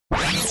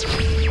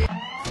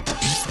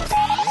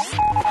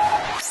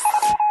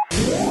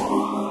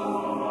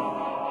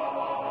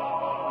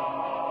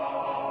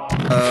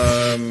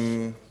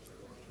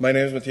My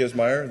name is Mathias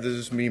Meyer. This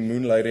is me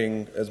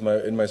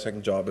moonlighting in my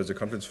second job as a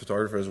conference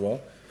photographer as well.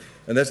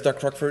 And that's Doug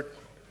Crockford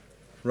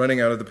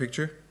running out of the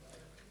picture,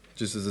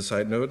 just as a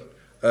side note.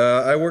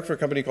 I work for a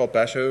company called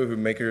Basho, who are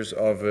makers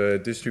of a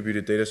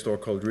distributed data store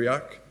called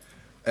Riak.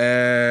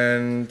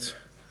 And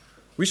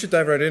we should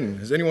dive right in.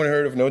 Has anyone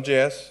heard of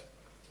Node.js?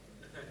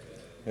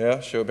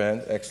 Yeah, show of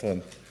hands,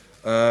 excellent.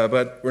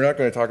 But we're not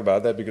going to talk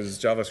about that because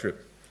it's JavaScript.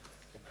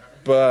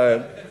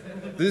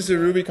 But this is a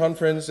Ruby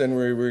conference, and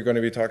we're going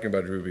to be talking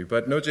about Ruby.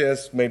 But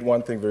Node.js made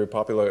one thing very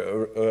popular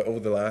over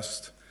the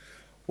last,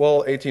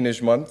 well,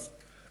 18-ish months,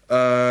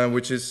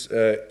 which is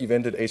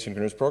evented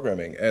asynchronous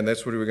programming. And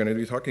that's what we're going to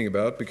be talking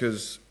about,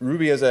 because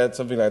Ruby has had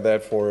something like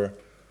that for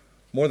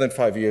more than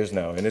 5 years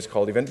now, and it's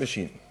called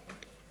EventMachine.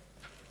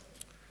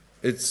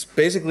 It's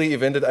basically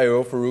evented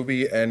I/O for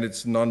Ruby, and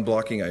it's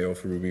non-blocking I/O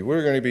for Ruby.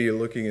 We're going to be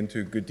looking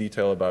into good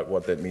detail about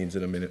what that means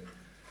in a minute.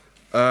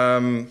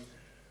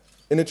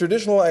 In a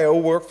traditional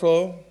I/O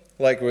workflow,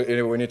 like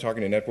when you're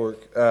talking to network,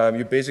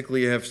 you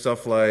basically have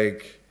stuff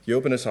like you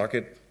open a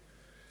socket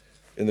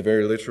in the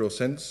very literal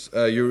sense.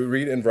 You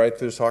read and write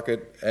to the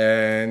socket,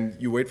 and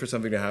you wait for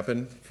something to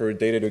happen, for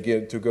data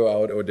to go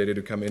out or data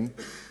to come in,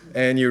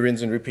 and you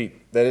rinse and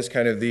repeat. That is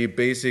kind of the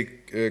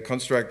basic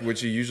construct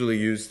which you usually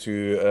use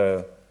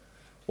to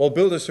well,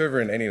 build a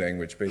server in any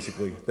language,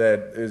 basically,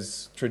 that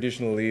is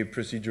traditionally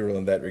procedural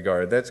in that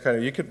regard. That's kind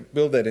of, you could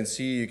build that in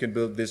C, you can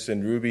build this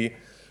in Ruby,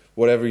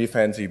 whatever you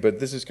fancy, but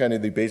this is kind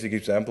of the basic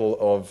example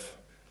of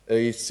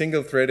a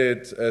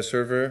single-threaded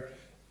server,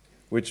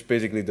 which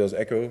basically does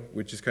echo,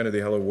 which is kind of the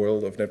hello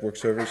world of network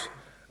servers.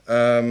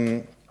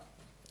 And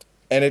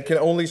it can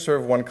only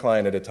serve one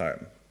client at a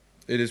time.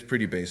 It is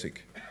pretty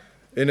basic.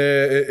 In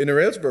a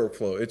Rails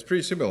workflow, it's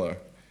pretty similar.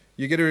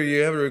 You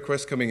have a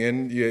request coming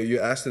in, you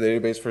ask the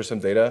database for some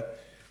data,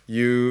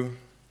 you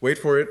wait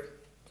for it,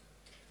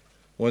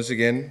 once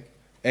again,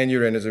 and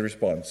you render a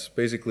response.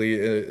 Basically,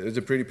 it's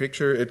a pretty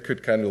picture. It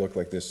could kind of look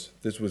like this.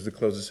 This was the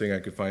closest thing I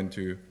could find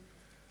to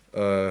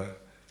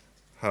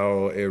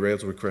how a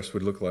Rails request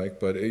would look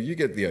like, but you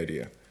get the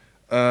idea.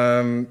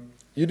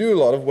 You do a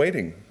lot of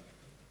waiting.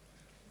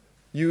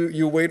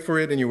 You wait for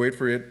it, and you wait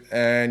for it,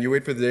 and you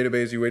wait for the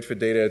database, you wait for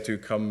data to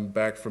come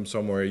back from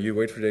somewhere, you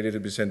wait for data to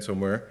be sent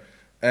somewhere.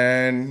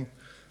 And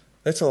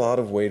that's a lot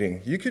of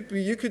waiting. You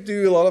could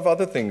do a lot of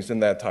other things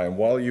in that time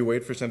while you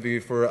wait for something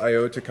for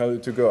I/O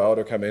to go out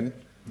or come in.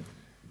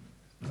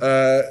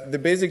 The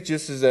basic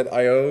gist is that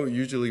I/O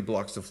usually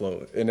blocks the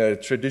flow in a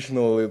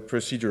traditional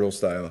procedural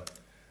style,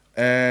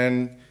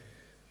 and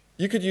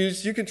you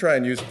could try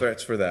and use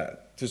threats for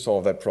that to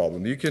solve that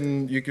problem. You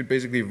could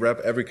basically wrap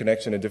every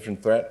connection a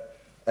different threat,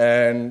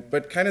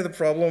 but kind of the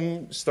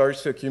problem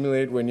starts to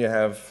accumulate when you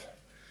have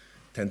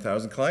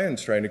 10,000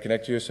 clients trying to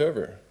connect to your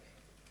server,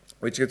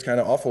 which gets kind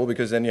of awful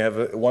because then you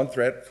have one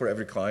thread for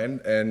every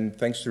client, and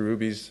thanks to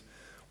Ruby's,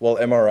 well,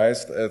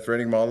 MRI's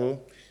threading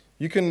model,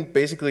 you can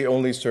basically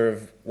only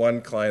serve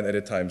one client at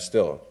a time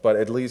still. But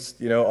at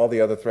least, all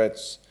the other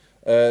threads,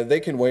 they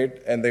can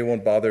wait, and they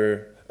won't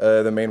bother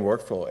the main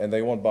workflow, and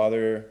they won't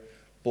bother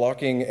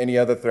blocking any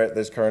other thread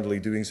that's currently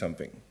doing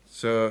something.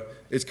 So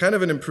it's kind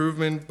of an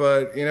improvement,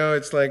 but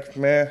it's like,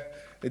 meh,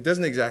 it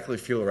doesn't exactly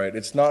feel right.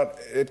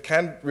 It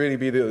can't really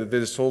be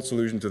the sole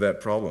solution to that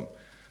problem.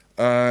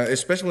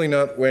 Especially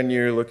not when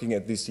you're looking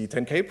at the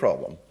C10K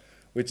problem,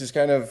 which is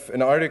kind of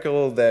an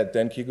article that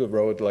Dan Kegel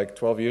wrote like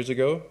 12 years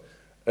ago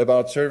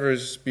about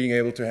servers being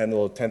able to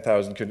handle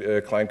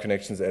 10,000 client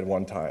connections at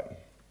one time.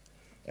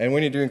 And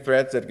when you're doing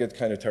threads, that gets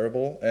kind of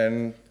terrible.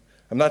 And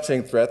I'm not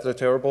saying threads are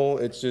terrible,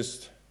 it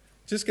just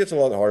gets a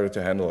lot harder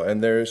to handle.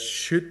 And there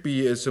should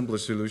be a simpler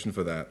solution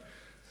for that.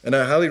 And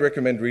I highly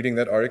recommend reading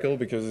that article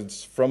because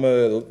it's from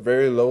a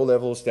very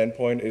low-level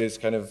standpoint, it is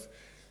kind of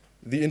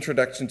the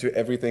introduction to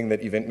everything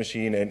that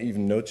EventMachine and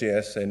even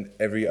Node.js and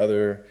every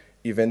other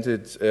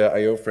evented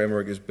I/O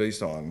framework is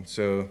based on.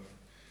 So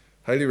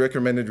highly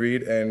recommended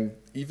read, and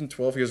even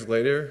 12 years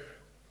later,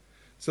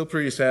 still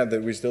pretty sad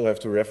that we still have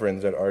to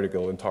reference that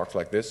article and talk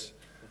like this.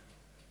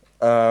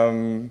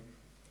 But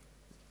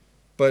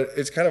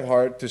it's kind of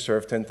hard to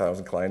serve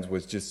 10,000 clients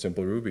with just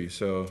simple Ruby.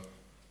 So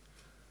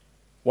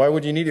why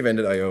would you need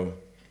evented I/O?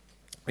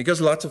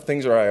 Because lots of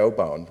things are I/O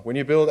bound. When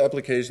you build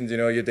applications,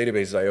 your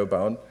database is I/O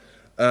bound.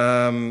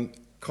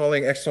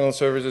 Calling external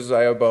services is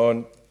I/O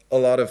bound, a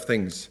lot of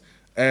things.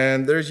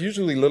 And there's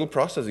usually little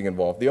processing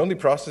involved. The only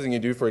processing you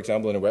do, for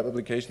example, in a web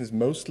application is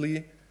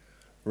mostly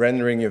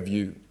rendering your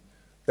view.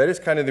 That is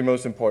kind of the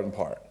most important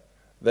part.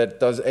 That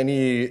does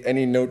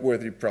any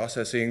noteworthy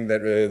processing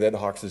that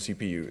hogs the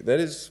CPU. That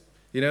is,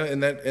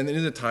 and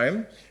in the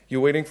time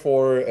you're waiting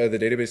for the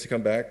database to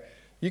come back,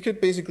 you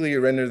could basically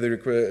render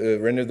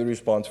the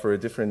response for a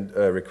different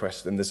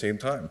request in the same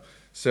time.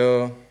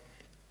 So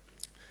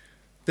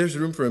there's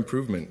room for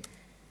improvement.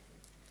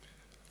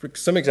 For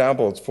some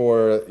examples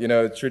for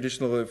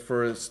traditional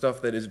for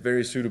stuff that is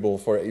very suitable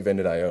for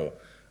evented I/O,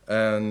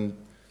 and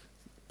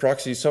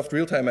proxy soft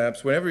real-time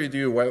apps. Whenever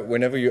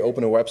you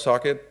open a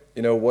WebSocket,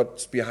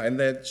 what's behind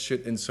that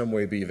should in some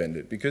way be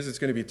evented because it's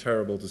going to be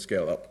terrible to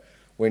scale up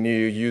when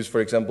you use,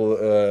 for example,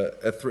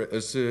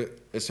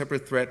 a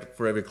separate thread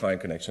for every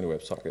client connection to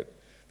WebSocket.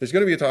 There's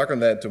going to be a talk on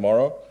that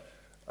tomorrow,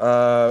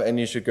 and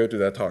you should go to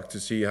that talk to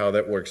see how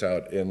that works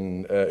out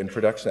in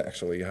production.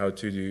 Actually, how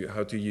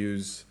to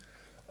use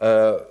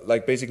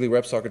like basically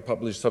WebSocket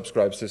publish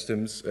subscribe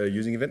systems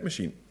using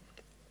EventMachine.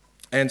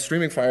 And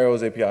streaming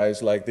firehose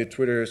APIs like the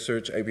Twitter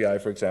search API,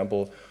 for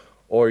example,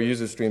 or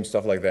user stream,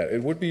 stuff like that.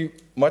 It would be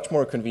much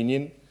more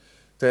convenient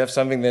to have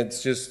something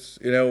that's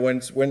just,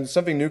 when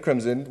something new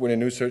comes in, when a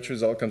new search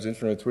result comes in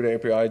from a Twitter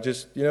API,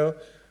 just,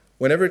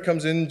 whenever it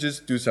comes in,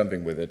 just do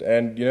something with it.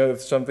 And,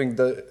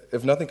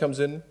 if nothing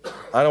comes in,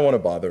 I don't want to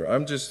bother. I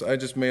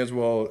just may as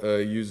well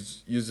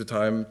use the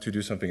time to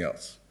do something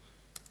else.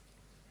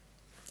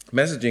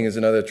 Messaging is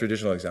another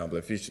traditional example.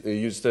 If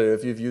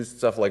you've used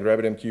stuff like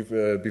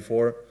RabbitMQ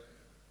before,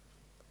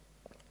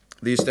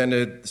 the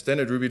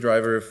standard Ruby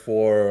driver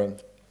for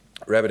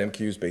RabbitMQ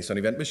is based on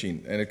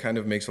EventMachine, and it kind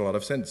of makes a lot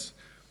of sense.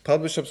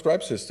 Publish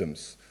subscribe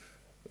systems,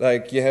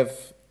 like you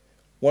have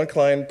one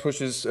client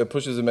pushes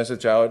a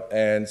message out,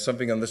 and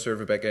something on the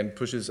server backend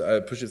pushes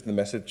the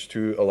message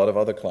to a lot of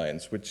other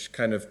clients, which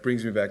kind of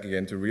brings me back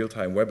again to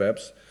real-time web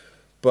apps.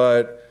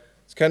 But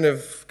it's kind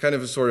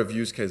of a sort of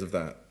use case of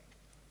that.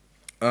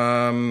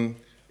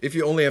 If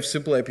you only have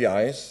simple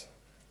APIs,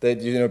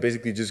 that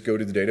basically just go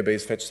to the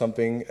database, fetch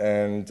something,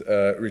 and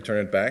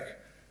return it back,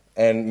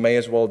 and may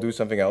as well do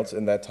something else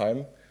in that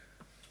time.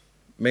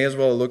 May as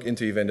well look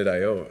into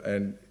Event.io.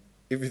 And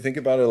if you think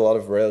about it, a lot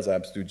of Rails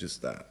apps do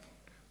just that.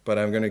 But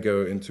I'm going to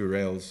go into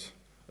Rails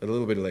a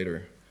little bit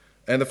later.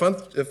 And the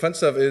fun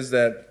stuff is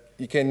that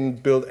you can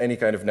build any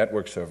kind of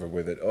network server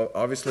with it.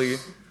 Obviously,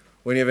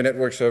 when you have a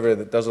network server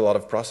that does a lot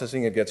of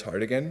processing, it gets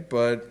hard again.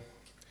 But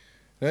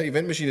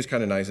EventMachine is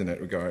kind of nice in that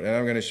regard. And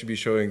I'm going to be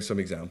showing some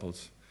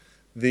examples.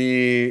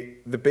 The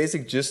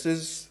basic gist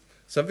is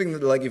something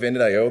that like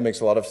Event.io makes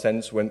a lot of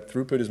sense when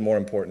throughput is more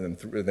important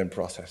than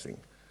processing.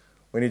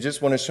 When you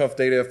just want to shove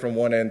data from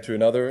one end to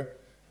another,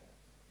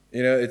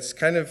 it's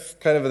kind of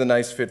a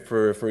nice fit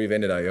for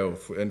Event.io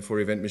and for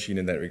EventMachine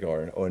in that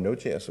regard, or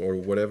Node.js or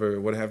whatever,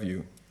 what have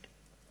you.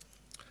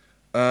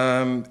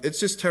 It's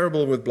just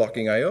terrible with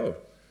blocking I/O.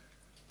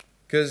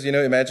 Because,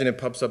 imagine a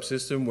pub-sub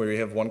system where you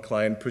have one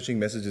client pushing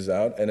messages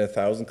out and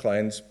 1,000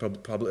 clients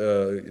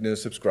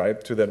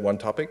subscribe to that one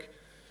topic.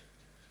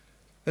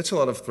 That's a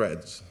lot of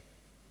threads,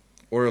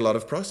 or a lot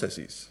of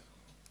processes,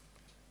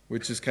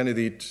 which is kind of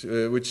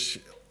which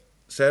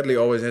sadly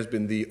always has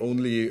been the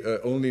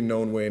only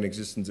known way in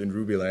existence in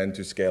Ruby land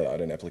to scale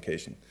out an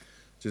application.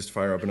 Just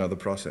fire up another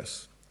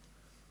process.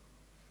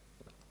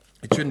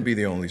 It shouldn't be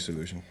the only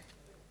solution.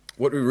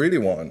 What we really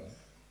want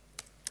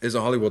is a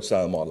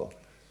Hollywood-style model.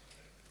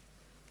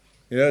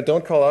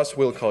 Don't call us,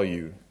 we'll call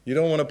you. You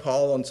don't want to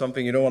poll on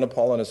something, you don't want to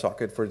poll on a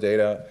socket for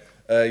data.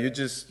 You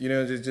just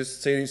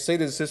say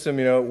to the system,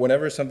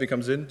 whenever something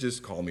comes in,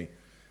 just call me.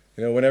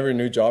 Whenever a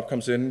new job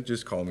comes in,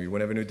 just call me.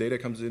 Whenever new data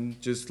comes in,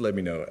 just let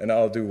me know, and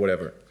I'll do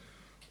whatever.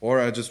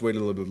 Or I'll just wait a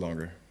little bit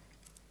longer.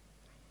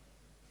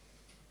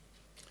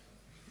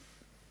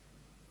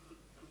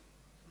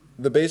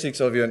 The basics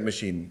of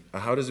EventMachine.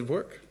 How does it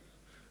work?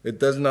 It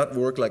does not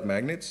work like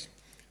magnets,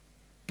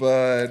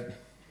 but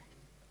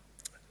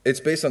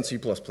it's based on C++,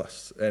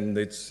 and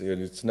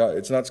it's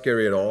not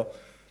scary at all.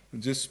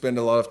 Just spent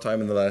a lot of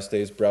time in the last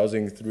days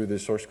browsing through the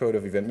source code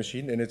of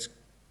EventMachine, and it's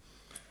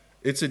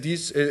a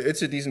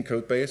decent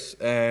code base.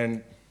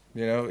 And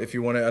if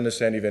you want to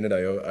understand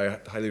Event.io,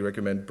 I highly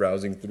recommend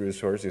browsing through the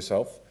source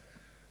yourself.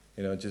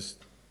 Just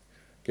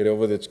get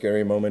over that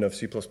scary moment of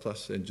C++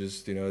 and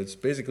just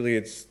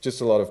it's just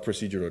a lot of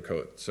procedural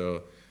code.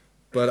 So,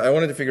 but I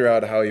wanted to figure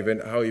out how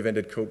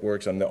evented code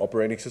works on the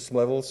operating system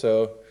level.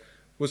 So it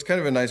was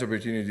kind of a nice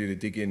opportunity to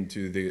dig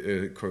into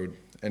the code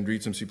and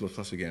read some C++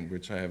 again,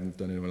 which I haven't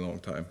done in a long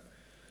time.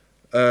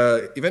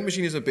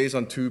 EventMachine is based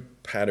on two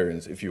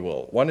patterns, if you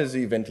will. One is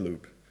the event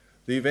loop.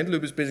 The event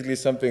loop is basically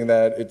something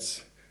that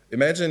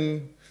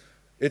imagine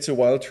it's a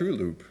while true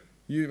loop.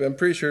 I'm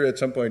pretty sure at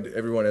some point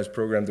everyone has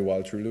programmed the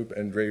while true loop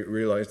and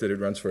realized that it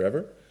runs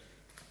forever.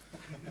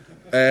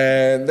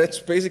 And that's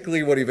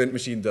basically what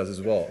EventMachine does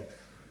as well.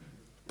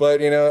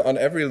 But on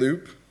every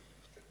loop,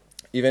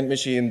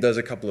 EventMachine does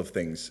a couple of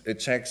things. It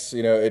checks,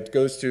 it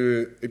goes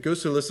to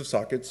a list of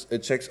sockets.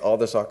 It checks all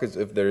the sockets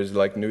if there's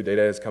like new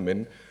data has come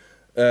in.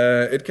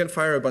 It can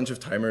fire a bunch of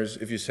timers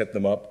if you set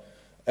them up,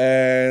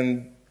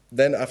 and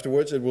then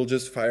afterwards it will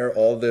just fire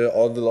all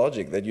the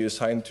logic that you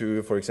assign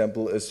to, for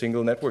example, a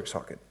single network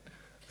socket.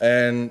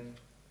 And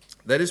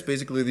that is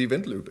basically the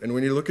event loop. And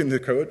when you look in the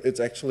code,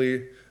 it's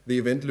actually the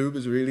event loop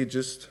is really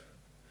just,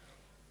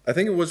 I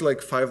think it was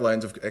like 5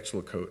 lines of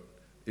actual code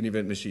in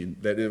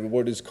EventMachine, that is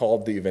what is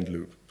called the event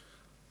loop.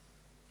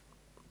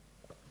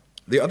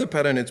 The other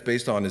pattern it's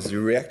based on is the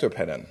reactor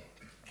pattern.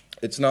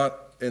 It's not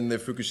in the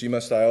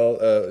Fukushima style.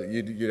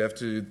 You'd have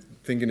to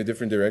think in a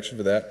different direction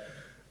for that.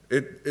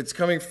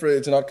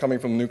 It's not coming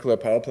from nuclear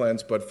power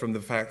plants, but from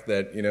the fact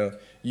that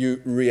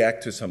you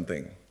react to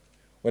something.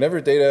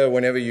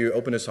 Whenever you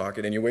open a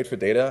socket and you wait for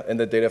data, and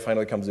that data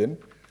finally comes in,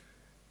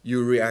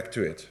 you react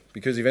to it,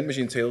 because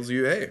EventMachine tells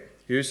you, hey,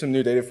 here's some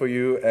new data for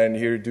you, and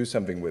here, do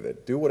something with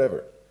it. Do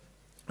whatever.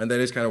 And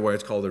that is kind of why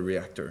it's called a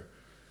reactor.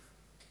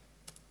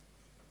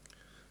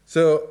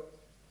 So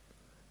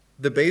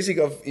the basic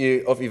of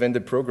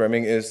evented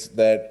programming is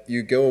that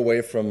you go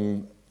away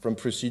from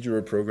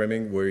procedural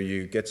programming, where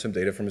you get some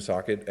data from a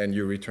socket and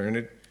you return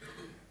it.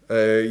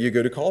 You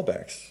go to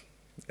callbacks.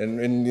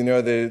 And you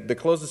know, the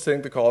closest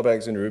thing to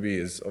callbacks in Ruby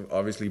is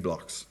obviously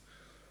blocks.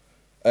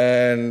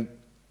 And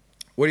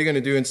what you're going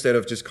to do instead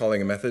of just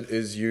calling a method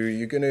is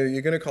you're going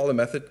to call a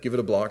method, give it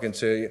a block, and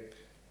say,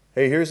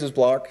 hey, here's this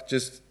block.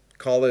 Just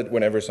call it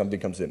whenever something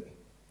comes in.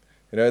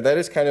 You know, that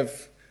is kind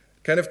of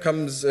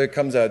comes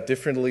out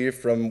differently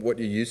from what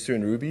you're used to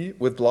in Ruby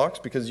with blocks,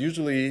 because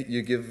usually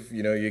you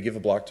give a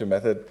block to a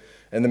method,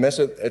 and the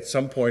method at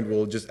some point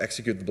will just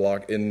execute the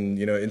block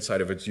inside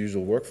of its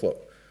usual workflow.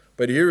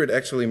 But here it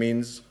actually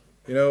means,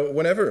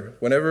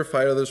 whenever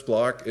fire this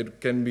block,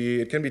 it can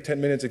be 10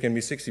 minutes, it can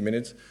be 60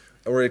 minutes,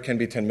 or it can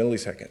be 10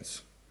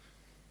 milliseconds.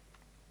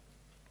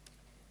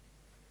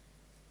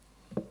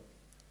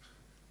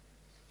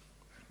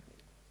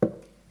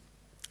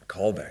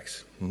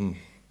 Callbacks.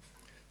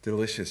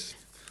 Delicious.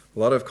 A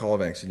lot of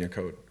callbacks in your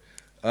code.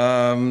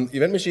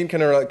 EventMachine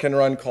can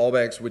run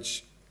callbacks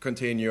which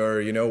contain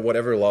your,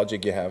 whatever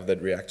logic you have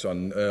that reacts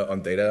on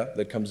data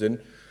that comes in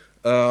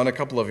on a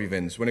couple of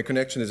events. When a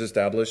connection is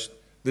established,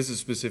 this is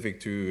specific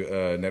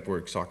to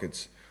network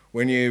sockets.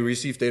 When you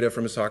receive data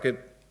from a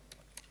socket,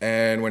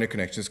 and when a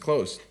connection is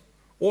closed,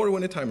 or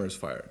when a timer is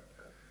fired.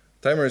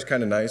 Timer is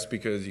kind of nice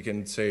because you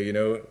can say,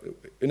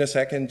 in a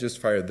second, just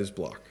fire this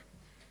block.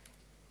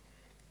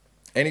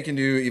 And you can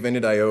do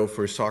evented I/O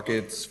for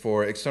sockets,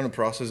 for external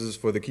processes,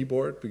 for the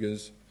keyboard,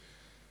 because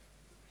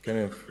kind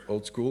of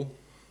old school.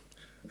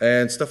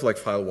 And stuff like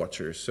file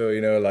watchers. So,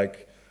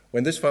 like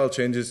when this file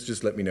changes,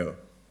 just let me know.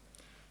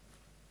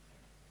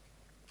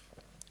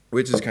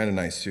 Which is kind of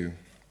nice too.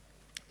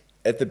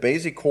 At the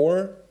basic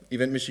core,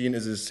 EventMachine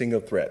is a single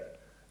thread.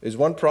 It's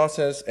one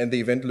process, and the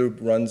event loop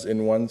runs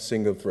in one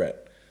single thread.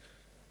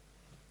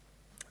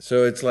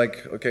 So it's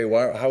like, okay,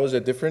 how is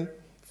that different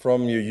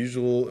from a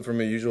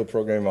usual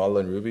programming model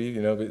in Ruby?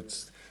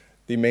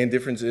 The main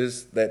difference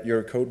is that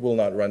your code will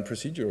not run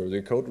procedural.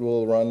 The code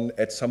will run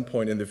at some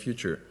point in the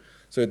future.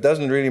 So it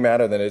doesn't really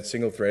matter that it's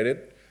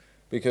single-threaded,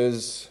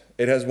 because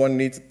it has one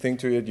neat thing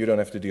to it: you don't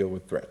have to deal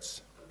with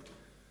threads.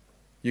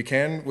 You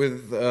can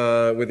with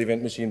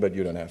EventMachine, but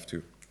you don't have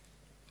to.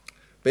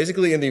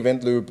 Basically, in the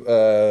event loop,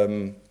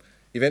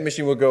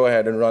 EventMachine will go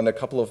ahead and run a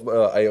couple of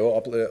I/O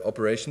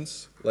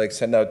operations, like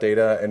send out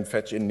data and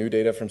fetch in new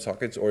data from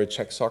sockets, or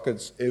check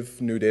sockets if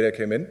new data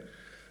came in,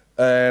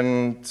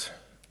 and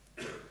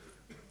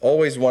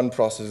always one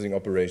processing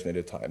operation at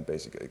a time,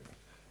 basically.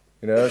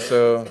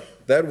 So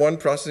that one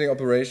processing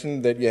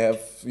operation that you have,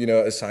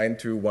 assigned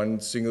to one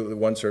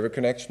server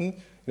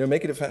connection,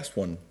 make it a fast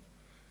one.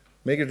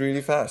 Make it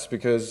really fast,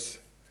 because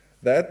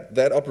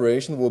that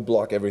operation will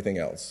block everything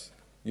else.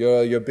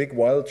 Your big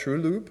while true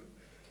loop,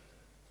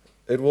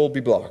 it will be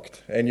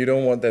blocked, and you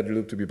don't want that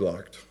loop to be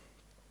blocked.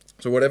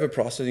 So whatever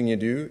processing you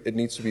do, it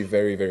needs to be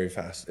very, very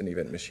fast in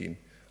EventMachine.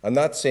 I'm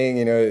not saying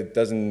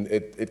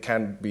it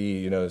can't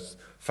be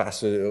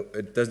faster.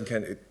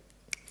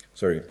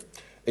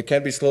 It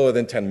can't be slower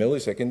than 10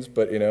 milliseconds,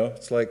 but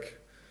it's like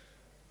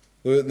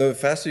the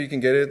faster you can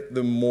get it,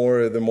 the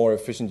more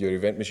efficient your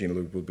EventMachine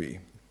loop will be.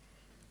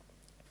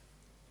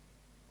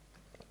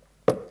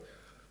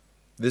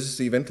 This is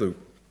the event loop.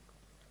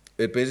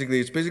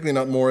 It's basically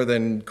not more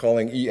than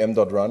calling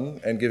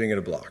em.run and giving it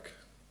a block.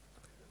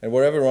 And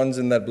whatever runs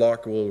in that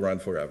block will run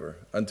forever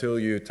until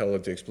you tell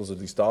it to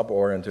explicitly stop,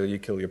 or until you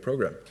kill your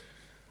program.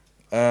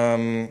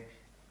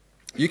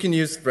 You can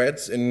use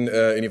threads in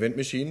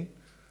EventMachine,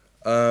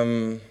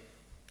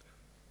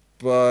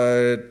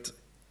 but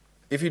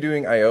if you're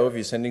doing I/O, if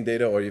you're sending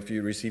data, or if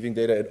you're receiving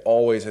data, it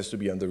always has to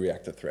be on the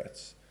reactor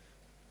threads.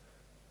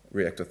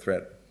 Reactor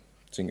thread,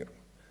 single.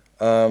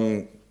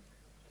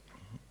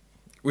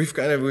 We've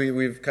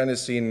kind of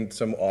seen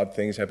some odd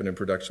things happen in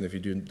production if you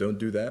don't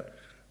do that,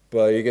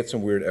 but you get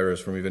some weird errors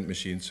from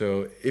EventMachine.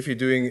 So if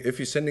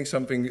you're sending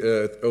something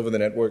over the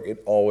network,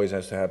 it always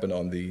has to happen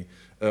on the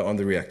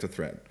reactor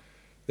thread.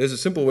 There's a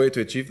simple way to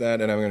achieve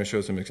that, and I'm going to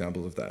show some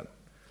examples of that.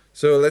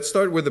 So let's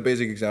start with the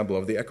basic example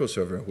of the Echo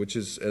server, which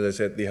is, as I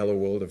said, the hello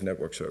world of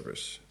network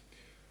servers.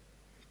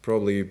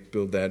 Probably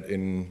built that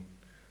in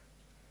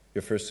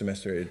your first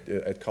semester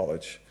at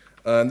college.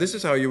 This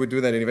is how you would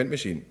do that in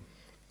EventMachine.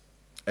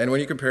 And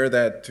when you compare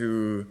that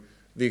to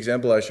the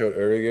example I showed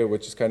earlier,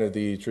 which is kind of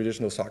the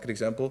traditional socket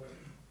example,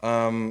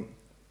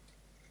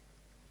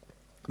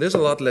 there's a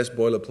lot less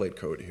boilerplate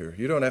code here.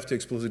 You don't have to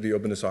explicitly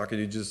open the socket.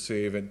 You just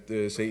say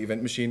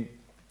EventMachine,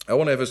 I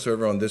want to have a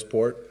server on this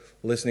port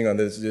listening on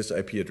this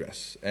IP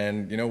address.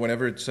 And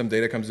whenever some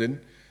data comes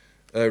in,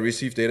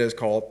 receive data is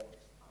called,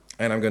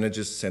 and I'm going to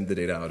just send the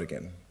data out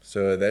again.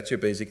 So that's your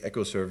basic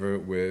Echo server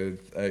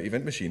with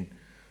EventMachine.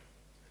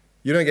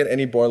 You don't get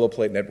any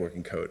boilerplate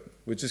networking code,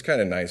 which is kind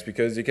of nice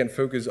because you can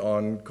focus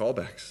on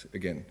callbacks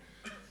again.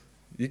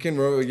 You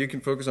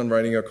can focus on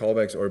writing your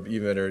callbacks or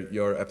even better,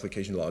 your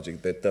application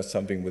logic that does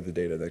something with the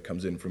data that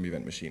comes in from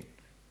EventMachine.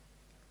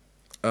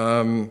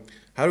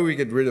 How do we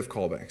get rid of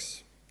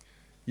callbacks?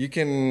 You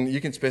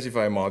can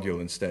specify a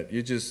module instead.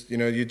 You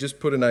just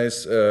put a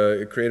nice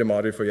create a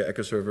module for your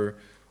Echo server,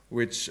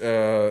 which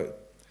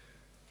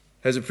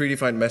has a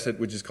predefined method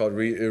which is called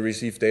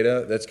receive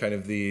data. That's kind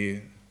of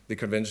the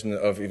convention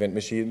of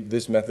EventMachine.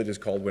 This method is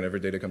called whenever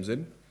data comes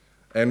in,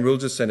 and we'll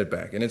just send it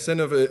back. And instead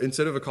of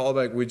a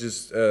callback, we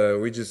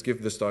just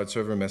give the start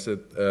server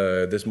method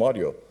this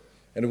module,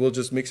 and we'll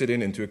just mix it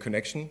into a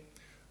connection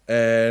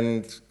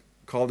and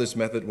call this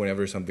method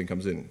whenever something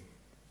comes in.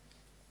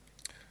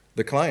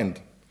 The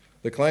client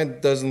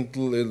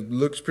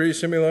looks pretty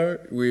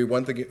similar.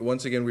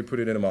 Once again we put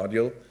it in a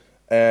module,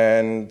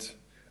 and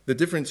the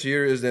difference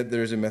here is that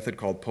there's a method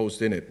called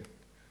post_init,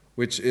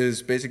 which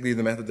is basically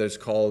the method that's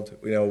called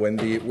when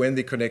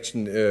the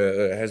connection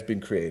has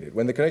been created.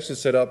 When the connection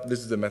is set up, this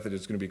is the method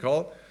it's going to be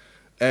called,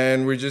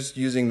 and we're just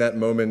using that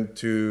moment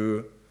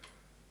to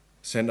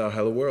send our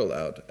hello world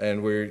out.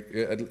 And we're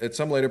at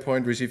some later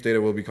point, receive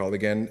data will be called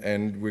again,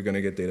 and we're going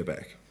to get data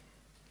back.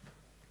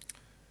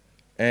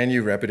 And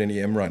you wrap it in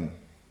EM run.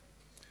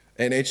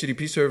 An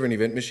HTTP server in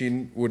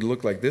EventMachine would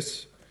look like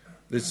this.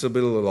 This is a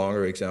bit of a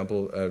longer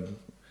example.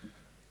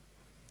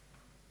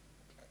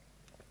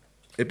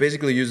 It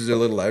basically uses a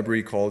little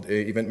library called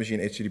EventMachine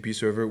HTTP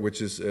server,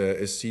 which is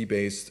a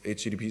C-based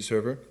HTTP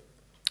server.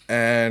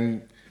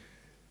 And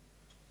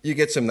you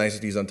get some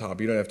niceties on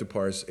top. You don't have to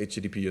parse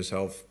HTTP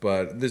yourself,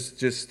 but this is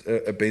just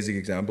a basic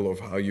example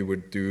of how you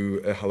would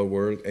do a Hello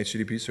World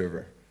HTTP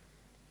server.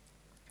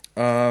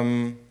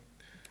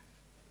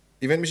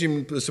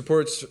 EventMachine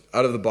supports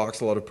out of the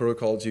box a lot of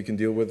protocols you can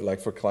deal with,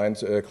 like for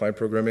client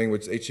programming,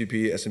 which is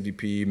HTTP,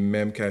 SMTP,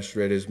 Memcache,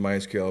 Redis,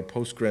 MySQL,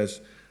 Postgres,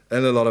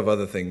 and a lot of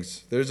other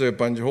things. There's a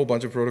whole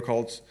bunch of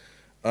protocols,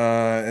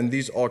 and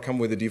these all come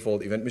with a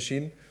default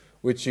EventMachine,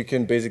 which you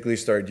can basically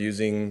start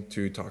using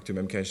to talk to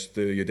Memcache,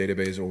 to your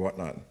database, or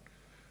whatnot.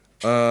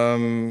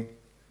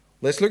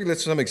 Let's look at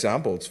some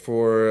examples.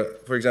 For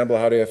example,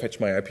 how do I fetch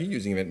my IP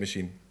using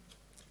EventMachine?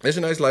 There's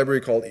a nice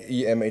library called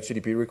EM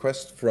HTTP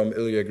request from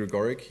Ilya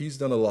Grigorik. He's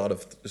done a lot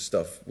of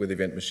stuff with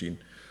EventMachine.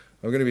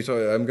 I'm going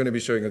to be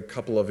showing a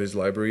couple of his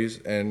libraries,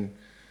 and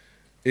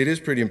it is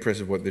pretty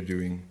impressive what they're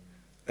doing.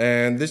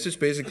 And this is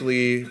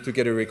basically to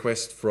get a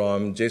request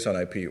from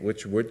JSON IP,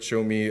 which would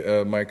show me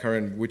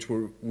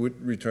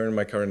would return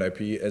my current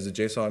IP as a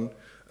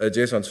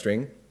JSON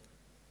string.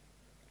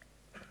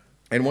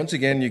 And once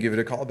again, you give it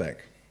a callback.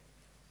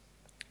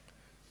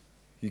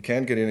 You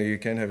can't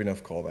have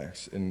enough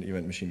callbacks in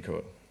EventMachine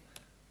code.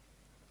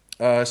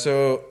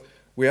 So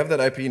we have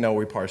that IP, now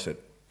we parse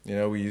it.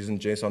 We're using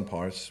JSON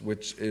parse,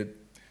 which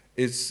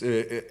is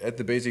at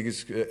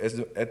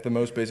the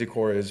most basic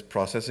core is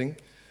processing.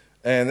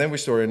 And then we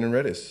store it in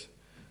Redis.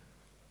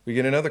 We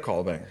get another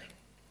callback.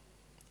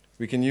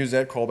 We can use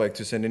that callback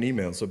to send an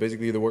email. So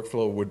basically the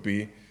workflow would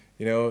be,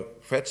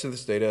 fetch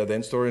this data,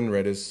 then store it in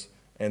Redis,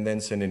 and then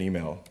send an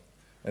email.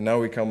 And now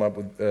we come up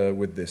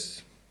with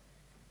this.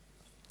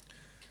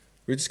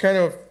 Which is kind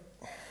of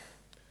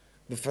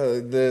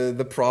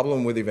the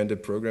problem with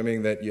evented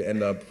programming, that you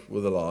end up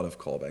with a lot of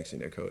callbacks in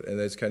your code. And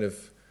that's kind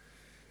of,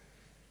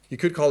 you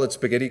could call it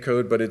spaghetti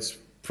code, but it's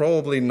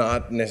probably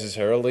not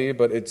necessarily,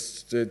 but it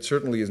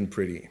certainly isn't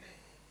pretty.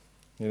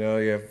 You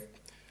have,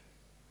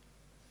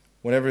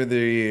 whenever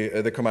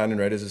the command in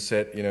Redis is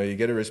set, you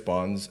get a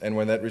response, and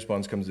when that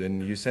response comes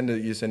in, you send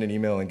an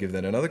email and give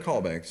that another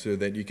callback so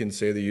that you can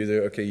say to the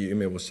user, okay, your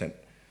email was sent.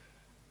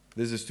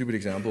 This is a stupid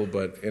example,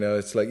 but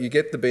it's like you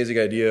get the basic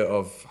idea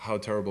of how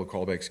terrible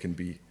callbacks can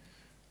be.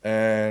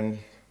 And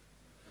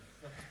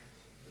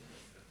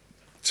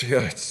so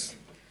yeah,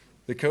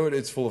 the code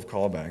is full of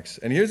callbacks.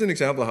 And here's an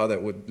example of how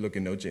that would look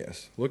in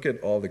Node.js. Look at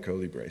all the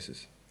curly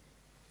braces.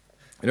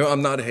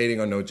 I'm not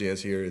hating on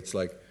Node.js here. It's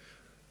like,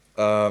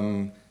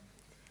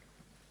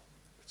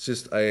 it's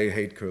just I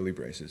hate curly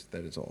braces,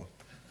 that is all.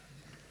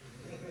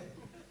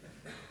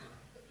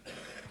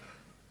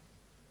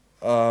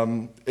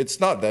 It's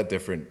not that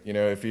different.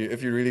 If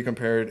you really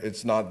compare it,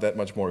 it's not that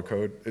much more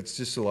code. It's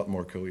just a lot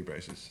more curly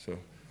braces. So,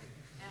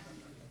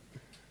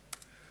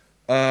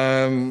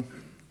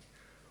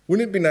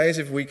 wouldn't it be nice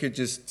if we could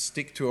just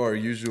stick to our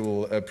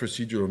usual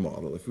procedural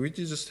model? If we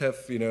could just have,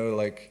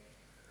 like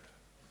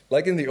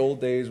in the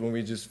old days when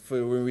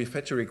we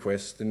fetch a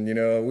request and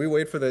we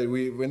wait for that.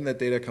 When that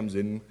data comes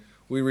in,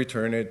 we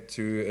return it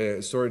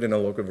to store it in a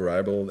local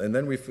variable, and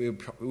then we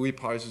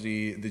parse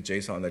the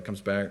JSON that comes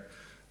back.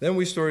 Then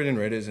we store it in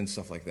Redis and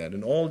stuff like that,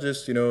 and all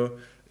just, in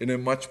a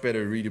much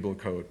better readable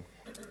code.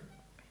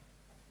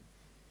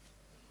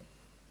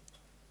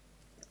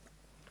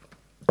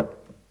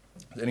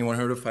 Has anyone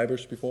heard of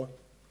fibers before?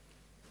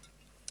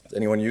 Has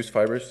anyone used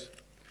fibers?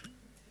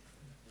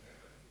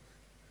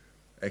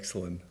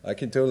 Excellent. I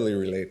can totally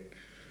relate.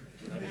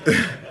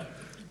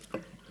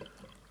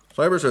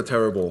 Fibers are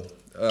terrible.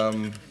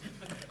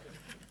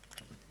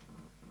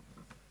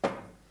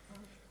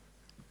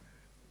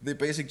 the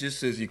basic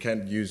gist is you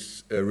can't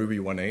use Ruby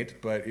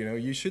 1.8, but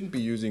you shouldn't be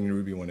using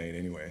Ruby 1.8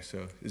 anyway.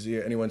 So is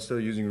there anyone still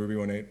using Ruby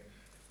 1.8?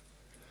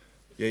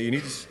 Yeah, you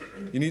need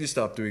to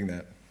stop doing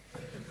that.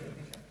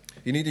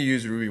 You need to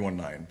use Ruby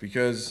 1.9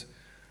 because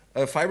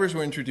fibers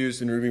were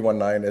introduced in Ruby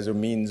 1.9 as a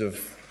means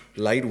of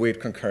lightweight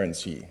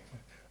concurrency.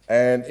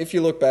 And if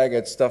you look back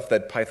at stuff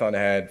that Python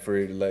had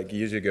for like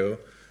years ago,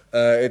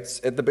 it's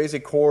at the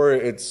basic core,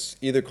 it's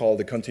either called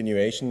a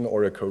continuation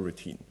or a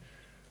coroutine.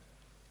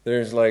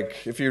 There's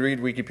like, if you read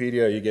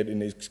Wikipedia, you get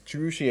in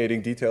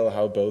excruciating detail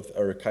how both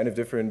are kind of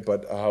different,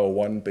 but how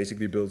one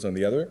basically builds on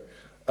the other.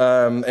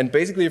 And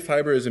basically, a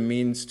fiber is a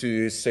means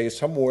to say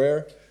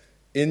somewhere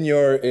in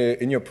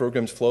your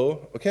program's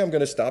flow, okay, I'm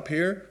going to stop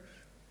here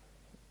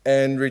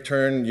and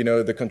return,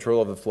 the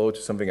control of the flow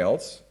to something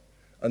else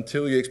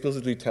until you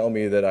explicitly tell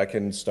me that I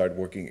can start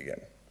working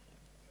again.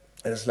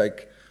 And it's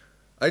like,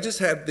 I just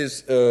had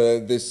this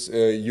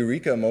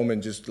eureka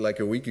moment just like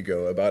a week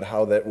ago about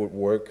how that would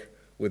work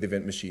with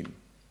EventMachine.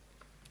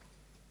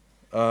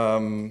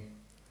 Hold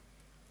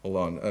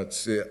on,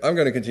 I'm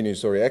going to continue the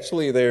story.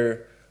 Actually,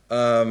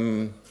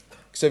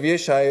 Xavier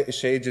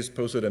Shea just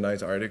posted a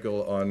nice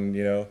article on,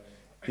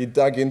 he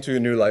dug into a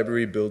new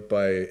library built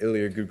by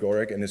Ilya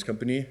Grigorik and his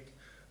company,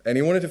 and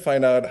he wanted to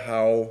find out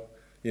how,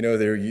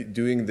 they're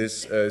doing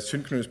this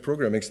synchronous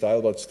programming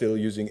style, but still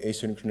using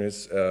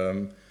asynchronous,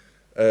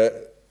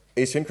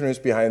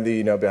 behind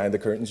the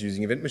curtains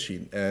using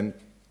EventMachine. And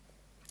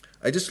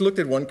I just looked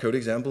at one code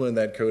example in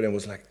that code and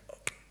was like, oh.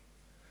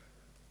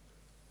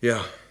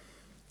 Yeah.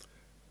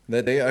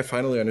 That day I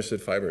finally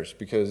understood fibers,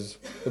 because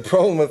the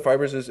problem with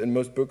fibers is in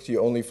most books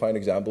you only find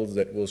examples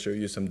that will show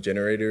you some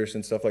generators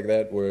and stuff like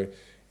that where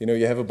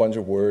you have a bunch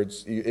of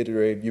words,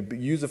 you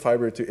use a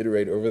fiber to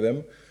iterate over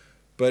them,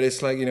 but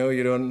it's like,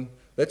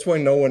 that's why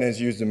no one has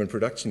used them in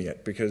production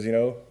yet, because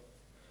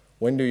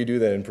when do you do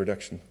that in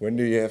production? When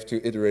do you have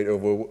to iterate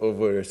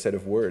over a set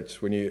of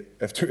words? When you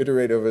have to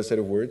iterate over a set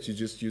of words, you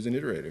just use an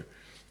iterator.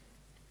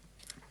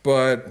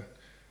 But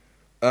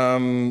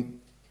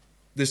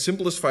the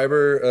simplest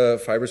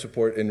fiber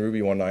support in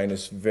Ruby 1.9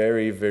 is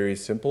very, very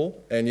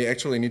simple, and you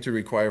actually need to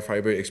require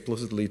fiber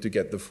explicitly to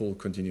get the full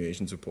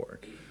continuation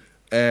support.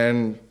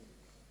 And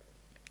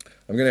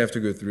I'm going to have to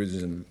go through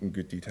this in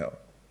good detail.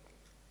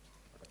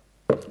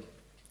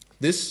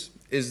 This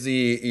is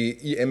the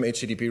EM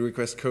HTTP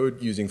request code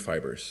using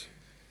fibers.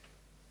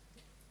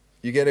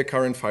 You get a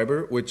current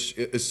fiber, which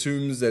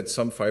assumes that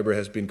some fiber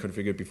has been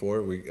configured before.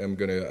 I'm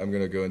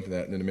gonna go into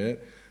that in a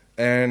minute.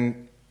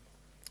 And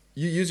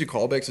you use your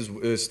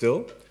callbacks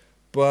still,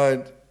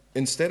 but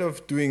instead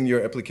of doing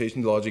your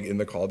application logic in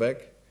the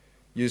callback,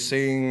 you're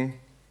saying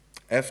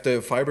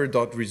after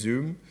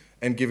fiber.resume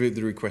and give it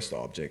the request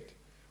object,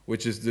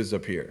 which is this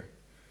up here.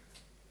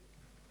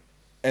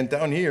 And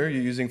down here,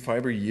 you're using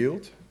fiber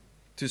yield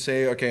to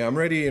say, okay, I'm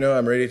ready,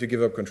 I'm ready to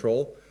give up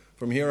control.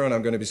 From here on,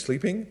 I'm going to be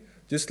sleeping.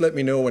 Just let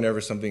me know whenever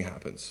something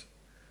happens.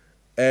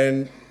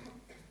 And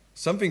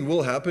something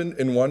will happen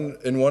in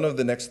one of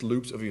the next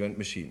loops of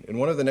EventMachine. In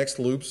one of the next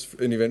loops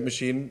in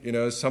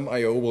EventMachine, some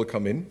I/O will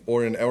come in,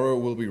 or an error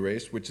will be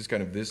raised, which is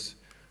kind of this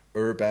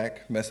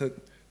back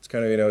method. It's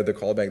kind of the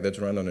callback that's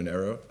run on an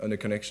error, on a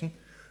connection.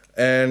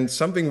 And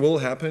something will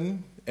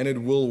happen, and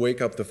it will wake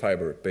up the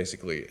fiber,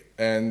 basically.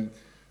 And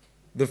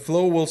the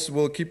flow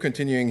will keep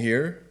continuing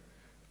here.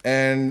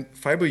 And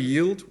fiber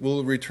yield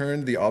will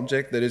return the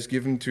object that is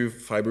given to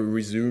fiber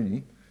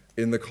resume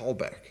in the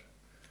callback.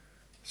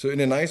 So in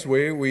a nice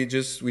way, we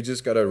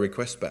just got a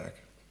request back.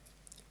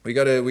 We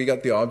got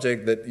the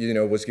object that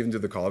was given to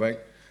the callback,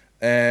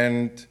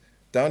 and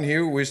down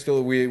here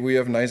we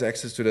have nice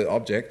access to that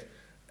object,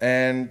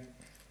 and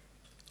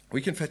we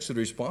can fetch the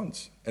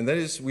response. And that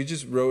is we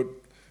just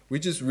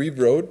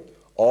rewrote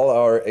all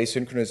our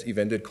asynchronous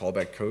evented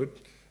callback code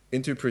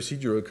into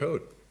procedural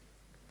code,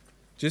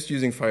 just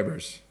using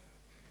fibers.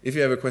 If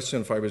you have a question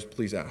on fibers,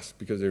 please ask,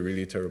 because they're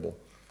really terrible.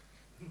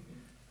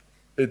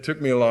 It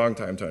took me a long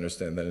time to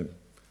understand that,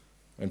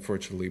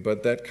 unfortunately,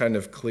 but that kind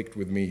of clicked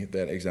with me,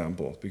 that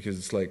example, because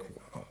it's like,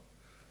 wow,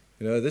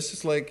 this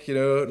is like,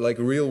 like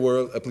real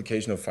world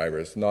application of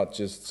fibers, not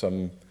just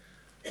some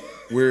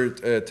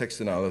weird text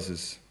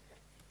analysis.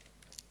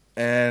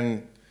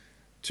 And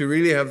to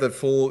really have that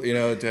full,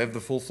 to have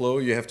the full flow,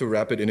 you have to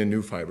wrap it in a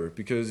new fiber,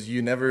 because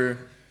you never,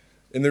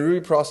 in the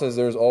Ruby process,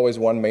 there's always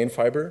one main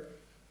fiber,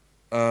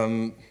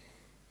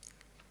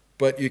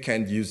 but you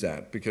can't use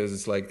that because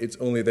it's like it's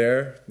only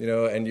there,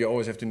 and you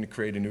always have to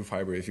create a new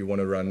fiber if you want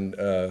to run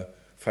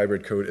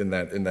fibered code in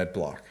that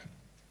block.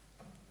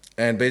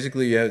 And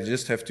basically, you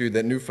just have to.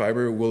 That new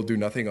fiber will do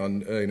nothing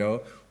on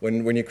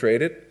when you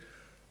create it.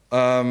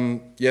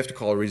 You have to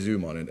call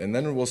resume on it, and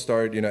then it will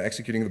start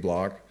executing the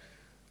block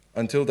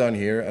until down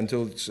here,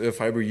 until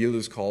fiber yield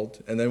is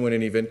called, and then when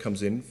an event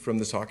comes in from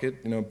the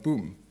socket,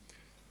 boom,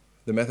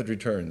 the method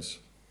returns.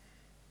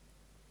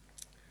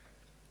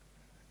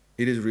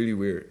 It is really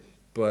weird,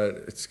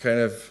 but it's kind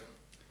of,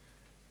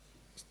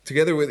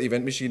 together with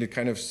EventMachine, it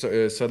kind of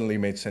suddenly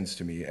made sense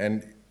to me.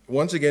 And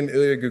once again,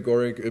 Ilya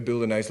Grigorik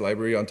built a nice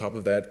library on top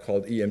of that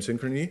called EM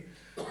Synchrony,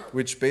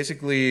 which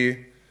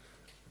basically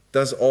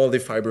does all the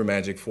fiber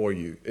magic for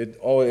you.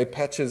 It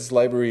patches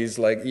libraries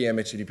like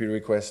HTTP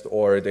request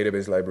or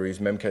database libraries,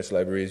 memcache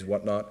libraries,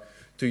 whatnot,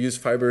 to use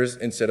fibers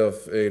instead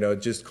of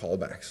just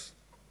callbacks.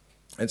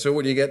 And so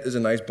what you get is a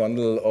nice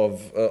bundle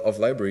of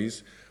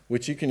libraries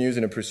which you can use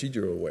in a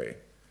procedural way.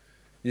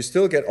 You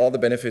still get all the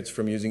benefits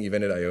from using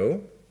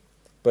Event.io,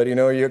 but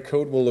your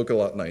code will look a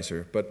lot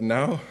nicer. But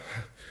now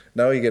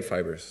you get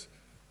fibers,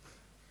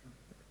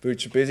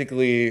 which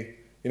basically,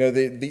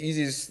 the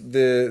easiest,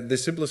 the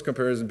simplest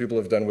comparison people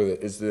have done with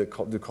it is to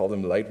call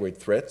them lightweight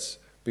threads,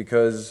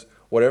 because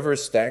whatever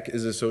stack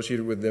is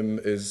associated with them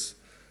is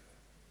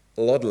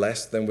a lot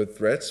less than with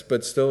threads,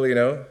 but still,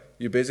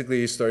 you're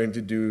basically starting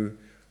to do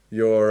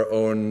your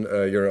own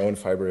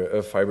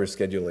fiber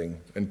scheduling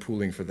and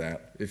pooling for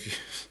that, if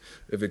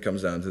it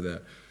comes down to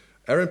that.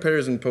 Aaron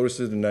Patterson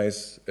posted a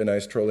nice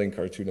trolling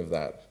cartoon of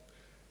that.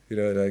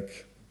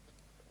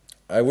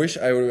 I wish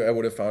I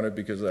would have found it,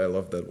 because I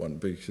love that one,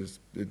 because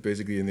it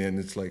basically in the end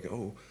it's like,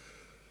 oh,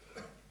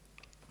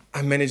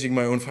 I'm managing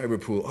my own fiber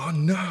pool. Oh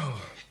no,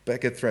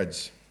 back at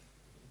threads.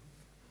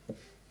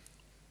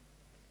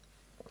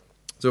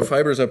 So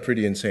fibers are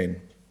pretty insane.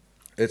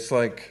 It's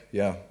like,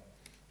 yeah.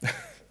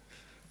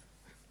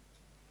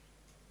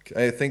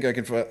 I think I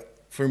can,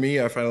 for me,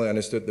 I finally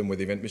understood them with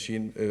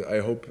EventMachine. I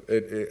hope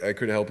I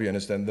could help you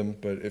understand them,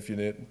 but if you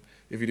didn't,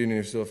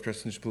 you still have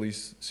questions,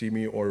 please see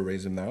me or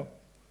raise them now.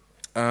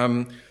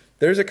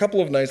 There's a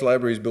couple of nice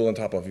libraries built on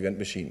top of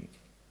EventMachine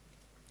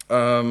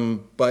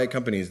by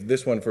companies.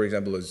 This one, for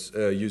example, is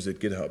used at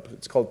GitHub.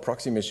 It's called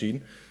Proxy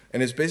Machine,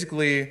 and it's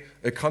basically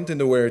a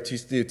content-aware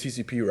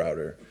TCP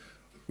router,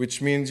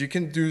 which means you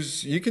can do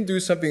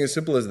something as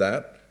simple as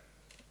that,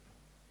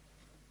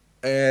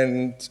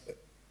 and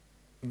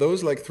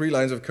those like 3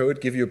 lines of code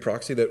give you a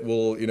proxy that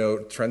will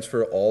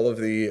transfer all of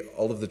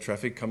the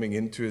traffic coming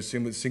into a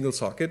single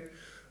socket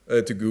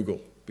to Google,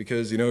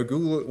 because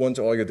Google wants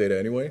all your data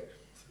anyway.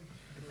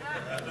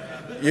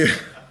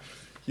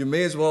 You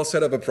may as well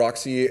set up a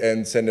proxy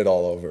and send it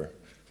all over.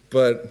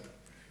 But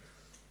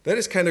that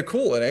is kind of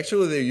cool, and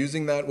actually they're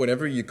using that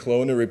whenever you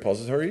clone a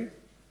repository.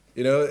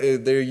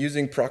 They're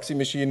using Proxy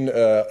Machine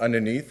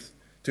underneath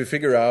to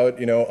figure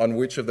out on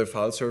which of the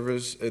file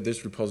servers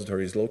this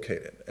repository is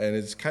located, and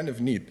it's kind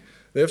of neat.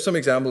 They have some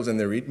examples in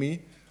their README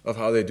of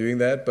how they're doing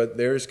that, but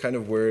there's kind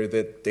of where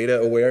the data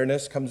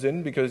awareness comes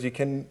in, because you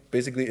can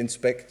basically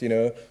inspect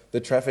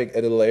the traffic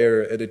at a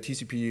layer, at a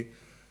TCP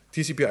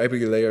IP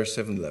layer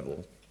 7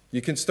 level.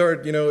 You can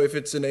start, if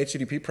it's an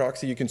HTTP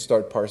proxy, you can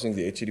start parsing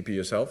the HTTP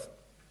yourself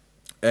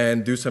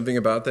and do something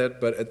about that.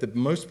 But at the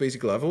most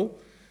basic level,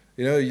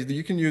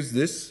 you can use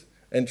this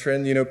and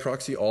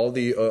proxy all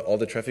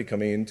the traffic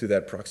coming into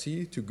that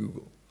proxy to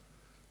Google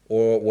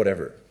or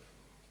whatever.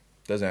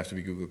 Doesn't have to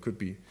be Google, could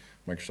be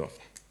Microsoft.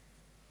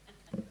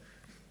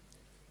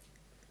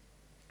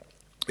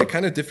 A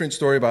kind of different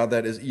story about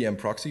that is EM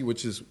Proxy,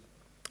 which is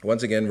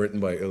once again written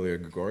by Ilya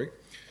Grigory.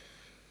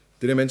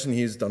 Did I mention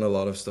he's done a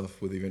lot of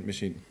stuff with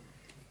EventMachine?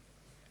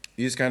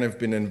 He's kind of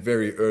been a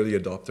very early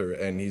adopter,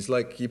 and he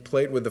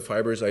played with the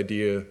fibers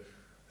idea, I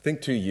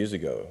think 2 years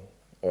ago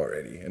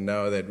already. And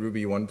now that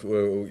Ruby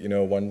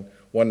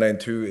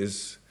 1.92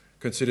 is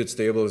considered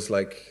stable, it's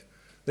like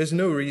there's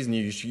no reason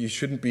you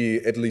shouldn't be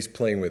at least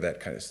playing with that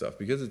kind of stuff,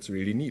 because it's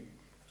really neat.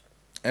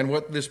 And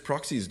what this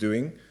proxy is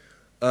doing,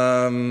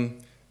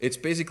 it's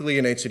basically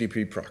an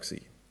HTTP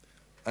proxy.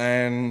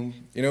 And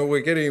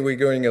we're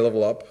going a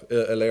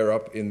layer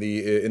up in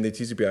the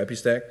TCP/IP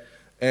stack.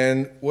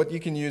 And what you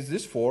can use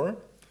this for,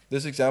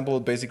 this example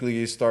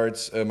basically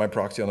starts my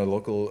proxy on a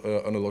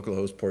local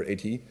host port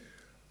 80,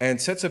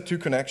 and sets up 2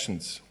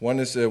 connections. One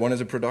is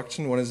a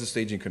production, one is a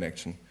staging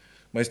connection.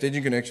 My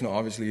staging connection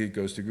obviously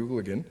goes to Google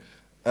again.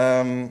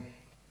 And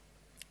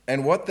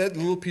what that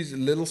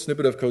little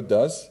snippet of code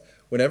does,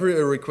 whenever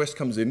a request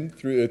comes in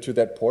through to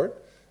that port,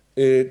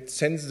 it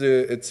sends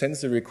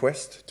the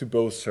request to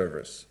both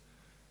servers,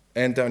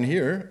 and down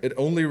here it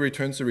only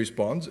returns the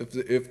response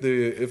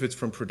if it's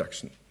from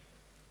production.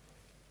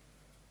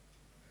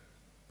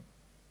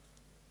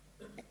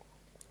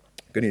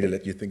 Gonna need to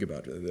let you think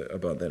about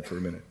that for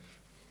a minute.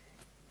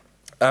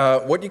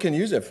 What you can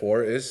use it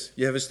for is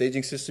you have a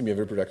staging system, you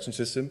have a production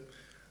system,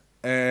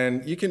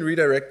 and you can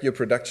redirect your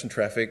production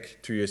traffic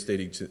to your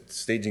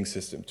staging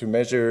system to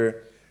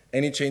measure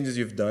any changes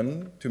you've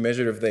done, to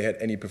measure if they had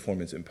any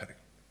performance impact.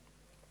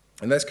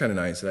 And that's kind of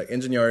nice. Like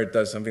EngineYard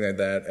does something like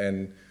that,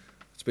 and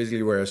it's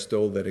basically where I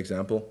stole that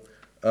example.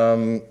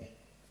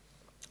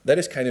 That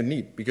is kind of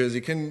neat, because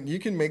you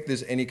can make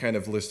this any kind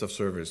of list of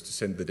servers to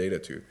send the data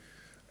to.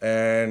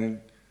 And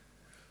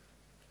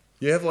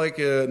you have like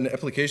an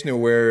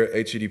application-aware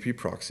HTTP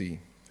proxy.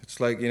 It's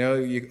like,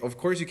 of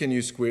course you can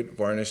use Squid,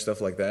 Varnish, stuff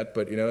like that,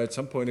 but at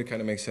some point it kind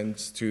of makes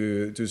sense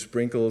to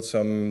sprinkle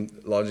some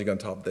logic on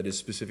top that is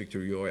specific to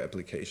your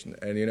application.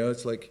 And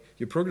it's like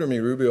you're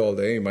programming Ruby all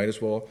day, you might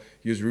as well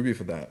use Ruby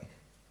for that.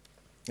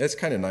 That's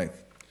kind of nice.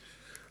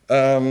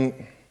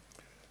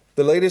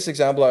 The latest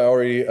example I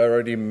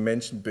already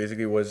mentioned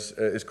basically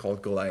is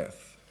called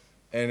Goliath.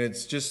 And I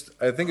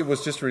think it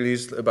was just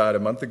released about a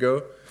month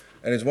ago.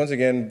 And it's once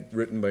again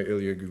written by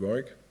Ilya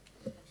Grigorik.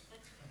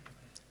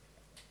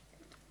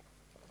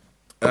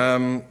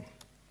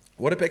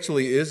 What it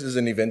actually is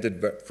an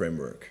evented web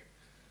framework.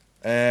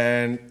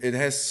 And it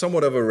has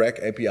somewhat of a rack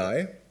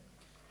API,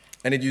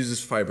 and it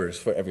uses fibers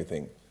for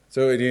everything.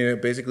 So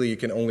basically you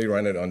can only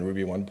run it on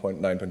Ruby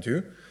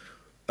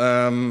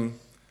 1.9.2.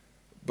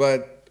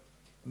 But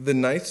the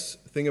nice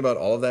thing about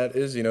all of that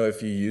is,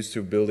 if you're used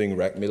to building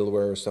rack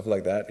middleware or stuff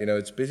like that,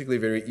 it's basically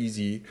very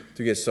easy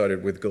to get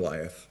started with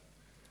Goliath.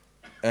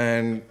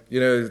 And,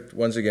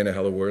 once again, a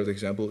Hello World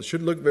example. It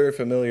should look very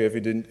familiar if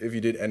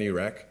you did any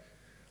rack.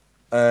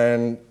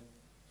 And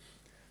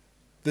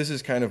this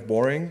is kind of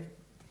boring.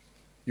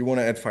 You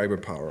want to add fiber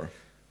power.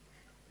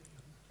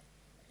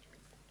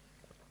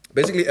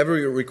 Basically,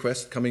 every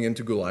request coming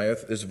into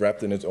Goliath is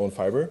wrapped in its own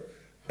fiber,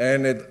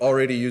 and it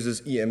already uses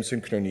EM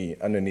synchrony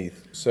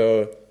underneath.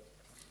 So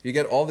you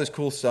get all this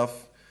cool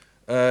stuff.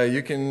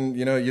 You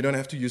don't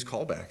have to use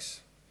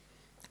callbacks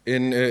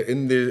in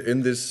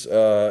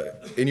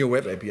your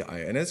web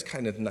API, and it's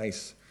kind of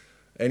nice.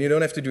 And you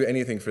don't have to do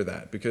anything for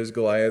that because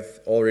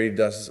Goliath already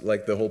does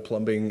like the whole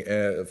plumbing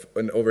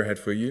and overhead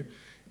for you.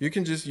 You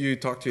can just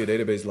talk to your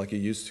database like you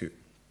used to.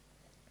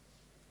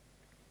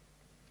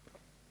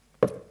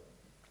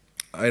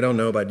 I don't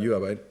know about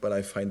you, but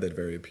I find that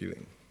very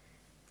appealing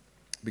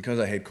because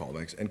I hate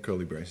callbacks and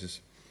curly braces.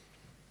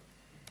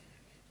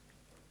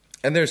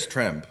 And there's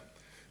Tramp,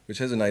 which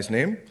has a nice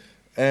name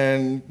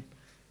and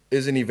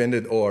is an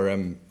evented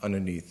ORM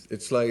underneath.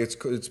 It's like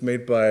it's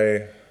made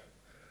by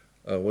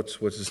what's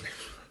his name?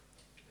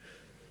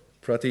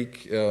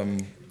 Pratik.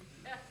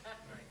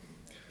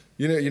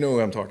 You know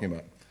who I'm talking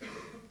about.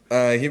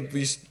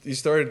 He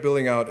started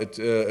building out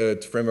a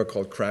framework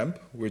called Cramp,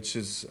 which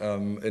is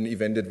an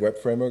evented web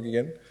framework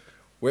again.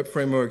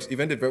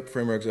 Evented web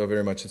frameworks are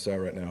very much in style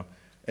right now.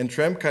 And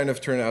Tramp kind of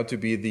turned out to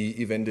be the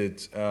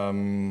evented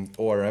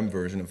ORM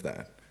version of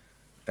that.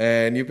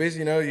 And you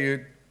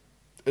basically,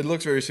 it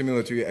looks very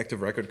similar to your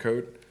active record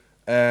code,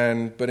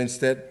 but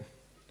instead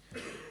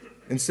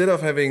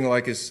of having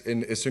like a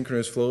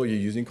synchronous flow, you're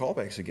using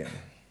callbacks again.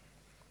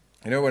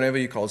 Whenever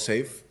you call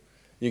save,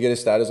 you get a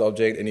status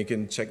object, and you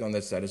can check on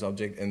that status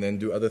object and then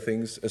do other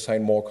things,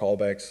 assign more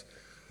callbacks,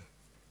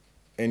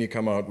 and you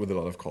come out with a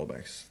lot of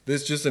callbacks.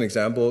 This is just an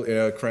example.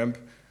 Cramp,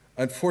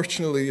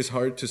 unfortunately, is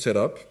hard to set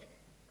up.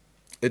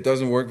 It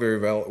doesn't work very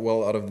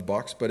well out of the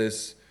box, but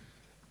it's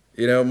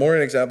more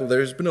an example.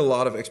 There's been a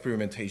lot of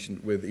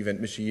experimentation with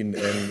EventMachine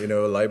and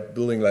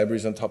building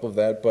libraries on top of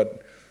that,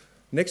 but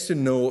next to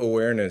no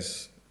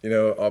awareness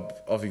of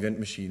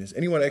EventMachine. Has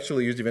anyone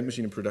actually used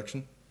EventMachine in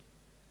production?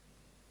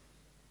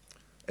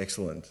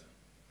 Excellent.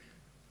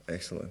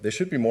 Excellent. There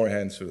should be more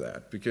hands for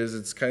that because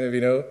it's kind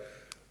of,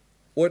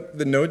 what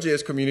the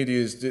Node.js community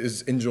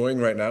is enjoying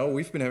right now.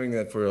 We've been having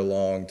that for a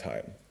long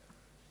time.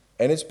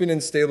 And it's been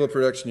in stable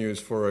production use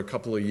for a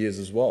couple of years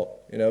as well.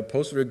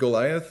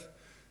 Goliath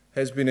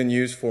has been in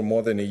use for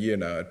more than a year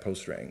now at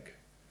PostRank.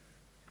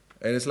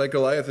 And it's like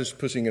Goliath is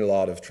pushing a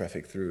lot of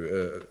traffic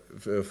through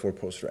for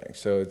PostRank.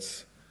 So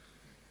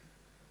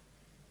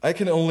I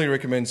can only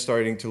recommend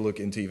starting to look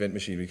into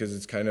EventMachine because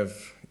it's kind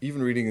of,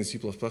 even reading in C++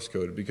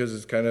 code, because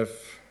it's kind of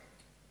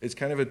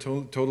a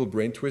total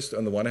brain twist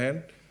on the one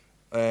hand,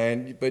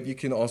 but you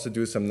can also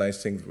do some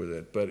nice things with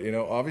it. But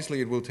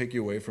obviously it will take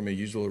you away from your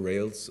usual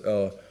Rails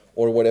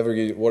or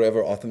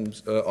whatever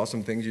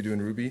awesome things you do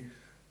in Ruby.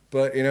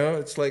 But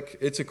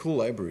it's a cool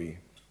library.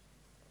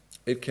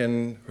 It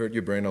can hurt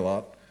your brain a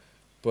lot,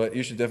 but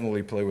you should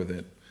definitely play with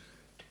it.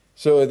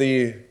 So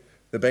the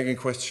begging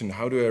question: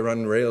 how do I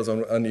run Rails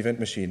on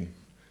EventMachine?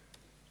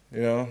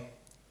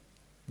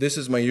 This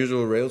is my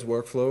usual Rails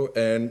workflow,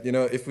 and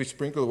if we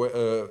sprinkle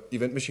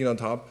EventMachine on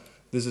top,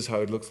 this is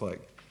how it looks like.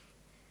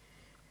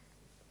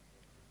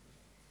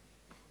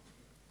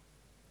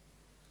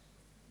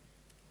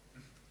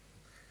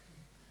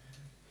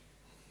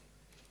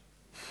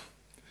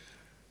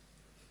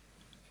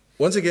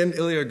 Once again,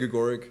 Ilya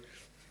Grigorik.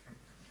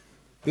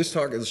 This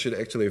talk should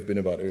actually have been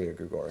about Ilya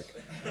Grigorik.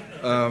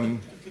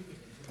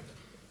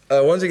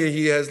 Once again,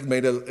 he has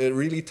made a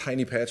really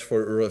tiny patch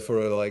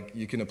for like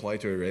you can apply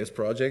to a Rails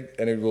project,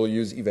 and it will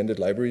use evented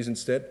libraries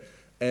instead,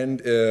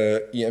 and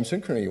EM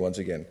synchrony once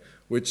again,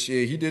 which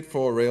he did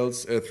for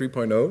Rails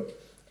 3.0,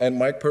 and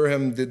Mike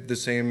Perham did the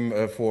same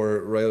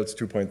for Rails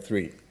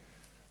 2.3.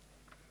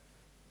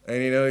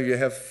 And you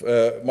have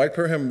Mike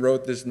Perham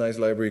wrote this nice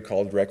library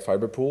called Rack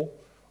Fiber Pool,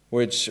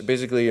 which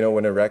basically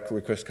when a rack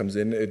request comes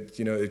in,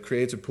 it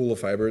creates a pool of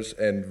fibers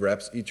and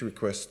wraps each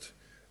request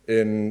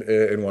in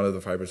one of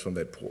the fibers from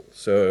that pool.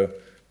 So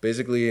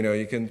basically,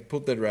 you can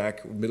put that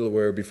rack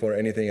middleware before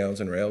anything else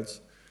in Rails,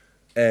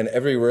 and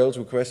every Rails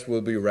request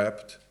will be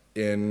wrapped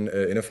in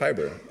a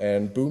fiber,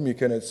 and boom, you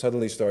can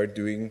suddenly start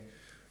doing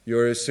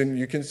your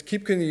you can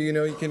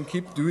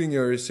keep doing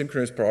your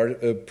synchronous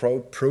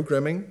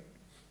programming,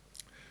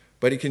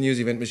 but you can use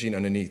EventMachine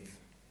underneath.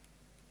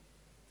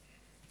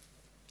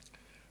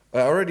 I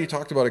already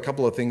talked about a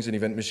couple of things in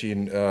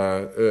EventMachine,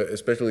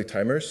 especially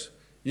timers.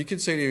 You can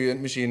say to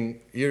EventMachine,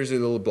 here's a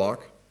little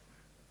block,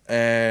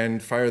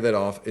 and fire that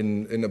off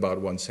in about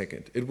 1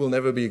 second. It will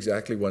never be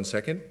exactly 1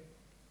 second,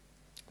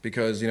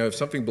 because if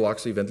something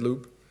blocks the event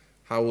loop,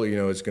 how will you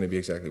know it's going to be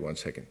exactly 1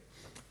 second?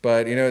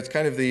 But it's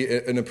kind of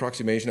an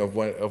approximation of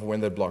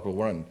when that block will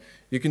run.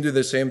 You can do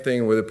the same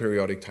thing with a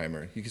periodic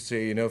timer. You can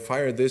say,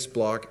 fire this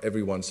block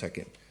every 1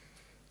 second.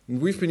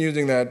 And we've been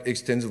using that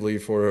extensively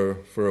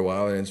for a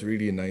while, and it's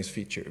really a nice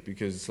feature,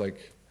 because it's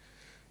like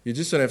you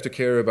just don't have to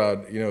care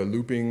about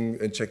looping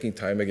and checking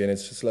time again.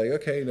 It's just like,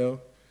 okay,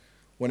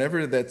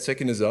 whenever that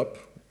second is up,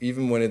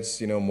 even when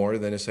it's more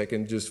than a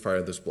second, just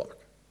fire this block.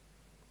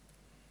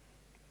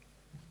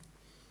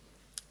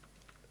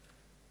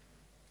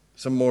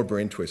 Some more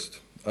brain twist.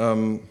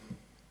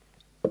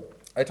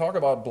 I talk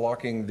about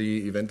blocking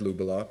the event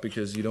loop a lot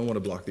because you don't want to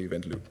block the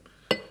event loop.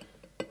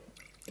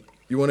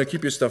 You want to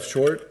keep your stuff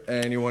short,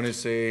 and you want to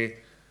say,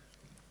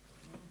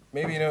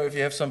 maybe if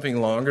you have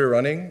something longer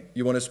running,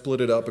 you want to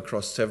split it up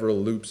across several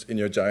loops in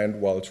your giant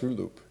while true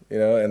loop.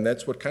 And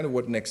that's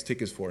what next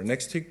tick is for.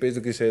 Next tick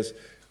basically says,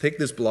 take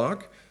this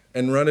block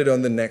and run it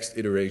on the next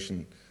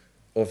iteration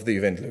of the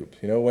event loop.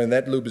 When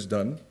that loop is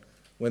done,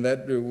 when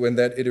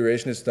that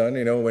iteration is done,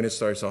 when it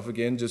starts off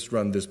again, just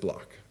run this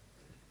block.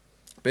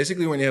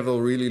 Basically, when you have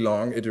a really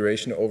long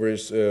iteration over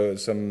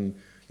some,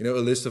 a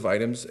list of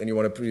items, and you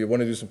want to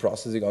do some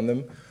processing on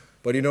them,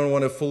 but you don't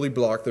want to fully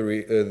block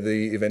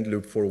the event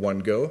loop for one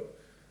go,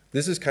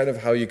 this is kind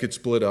of how you could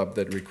split up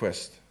that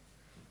request.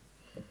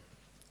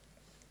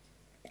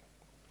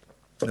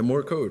 And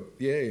more code,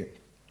 yay!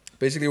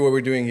 Basically, what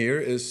we're doing here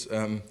is,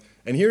 and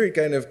here it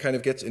kind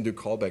of gets into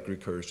callback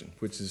recursion,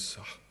 which is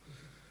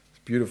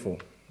beautiful.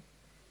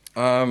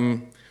 We're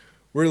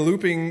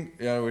looping.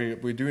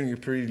 We're doing a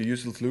pretty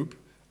useless loop,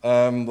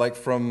 like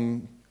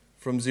from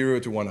 0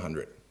 to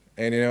 100.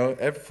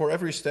 And for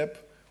every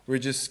step, we're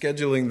just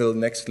scheduling the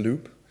next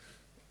loop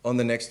on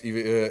the next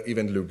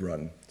event loop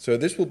run. So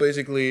this will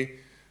basically,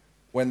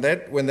 when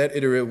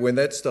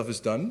that stuff is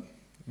done,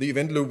 the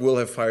event loop will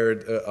have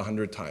fired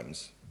 100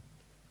 times.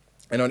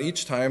 And on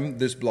each time,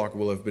 this block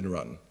will have been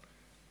run.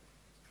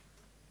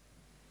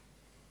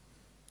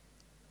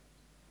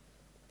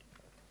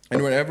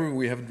 And whenever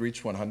we haven't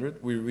reached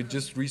 100, we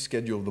just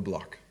reschedule the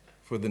block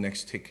for the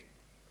next tick.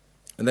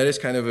 And that is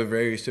kind of a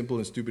very simple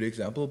and stupid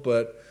example,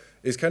 but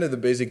it's kind of the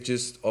basic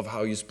gist of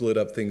how you split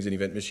up things in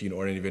EventMachine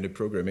or in evented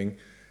programming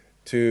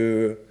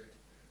to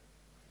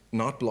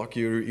not block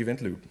your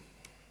event loop.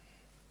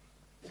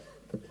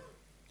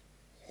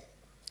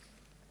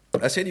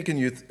 I said you can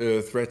use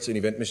threads in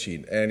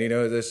EventMachine, and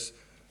this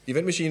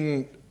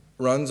EventMachine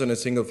runs on a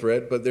single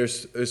thread, but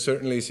there's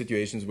certainly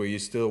situations where you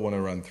still want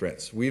to run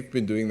threads. We've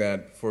been doing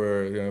that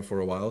for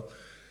a while.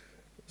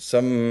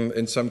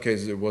 In some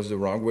cases it was the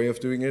wrong way of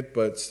doing it,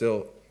 but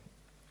still,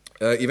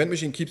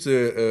 EventMachine keeps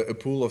a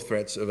pool of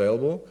threads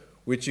available,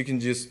 which you can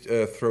just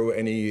throw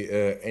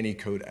any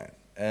code at.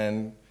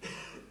 And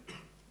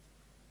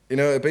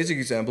a basic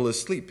example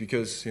is sleep,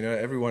 because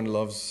everyone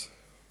loves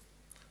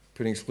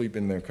putting sleep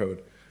in their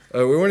code.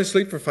 We want to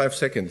sleep for 5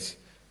 seconds.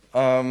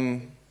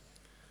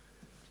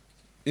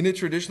 In a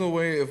traditional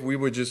way, if we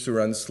were just to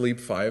run sleep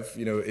 5,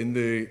 in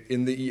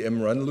the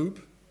EM run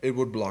loop, it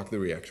would block the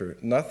reactor.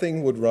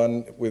 Nothing would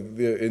run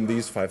in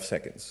these 5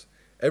 seconds.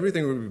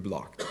 Everything would be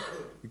blocked,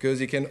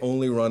 because you can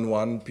only run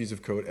one piece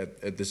of code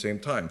at the same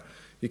time.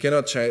 You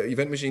cannot check,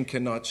 EventMachine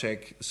cannot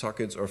check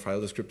sockets or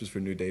file descriptors for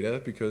new data,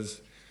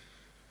 because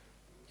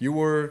you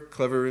were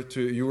clever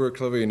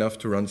enough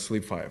to run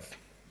sleep 5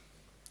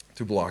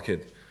 to block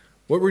it.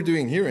 What we're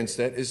doing here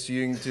instead is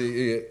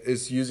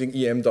using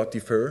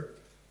em.defer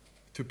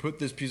to put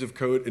this piece of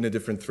code in a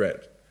different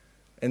thread.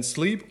 And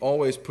sleep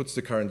always puts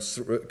the current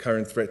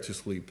thread to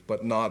sleep,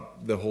 but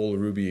not the whole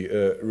Ruby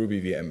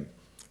VM.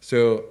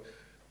 So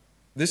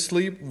this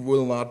sleep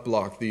will not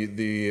block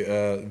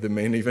the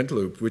main event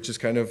loop, which is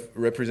kind of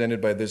represented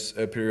by this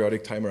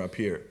periodic timer up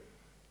here.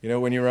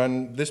 When you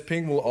run, this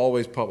ping will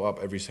always pop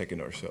up every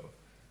second or so.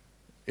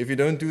 If you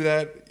don't do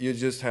that, you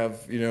just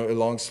have a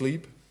long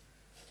sleep,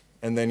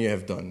 and then you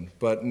have done,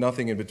 but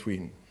nothing in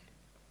between.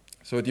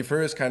 So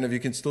defer is kind of, you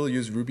can still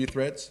use Ruby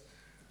threads,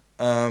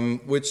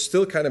 which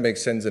still kind of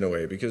makes sense in a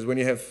way, because when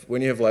you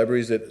have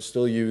libraries that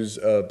still use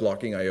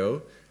blocking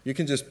I/O, you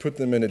can just put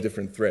them in a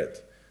different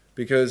thread,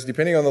 because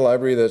depending on the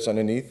library that's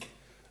underneath,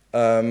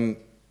 the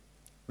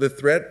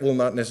thread will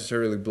not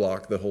necessarily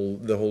block the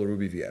whole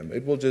Ruby VM.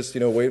 It will just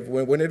wait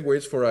when it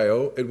waits for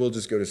I/O, it will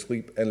just go to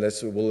sleep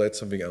unless it will let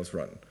something else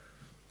run.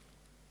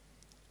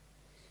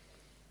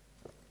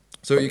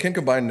 So you can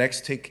combine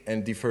next tick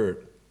and defer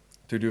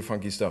to do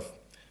funky stuff.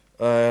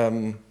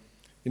 From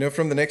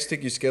the next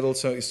tick, you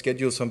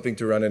schedule something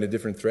to run in a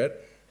different thread,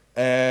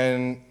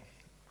 and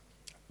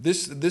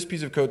this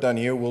piece of code down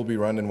here will be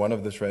run in one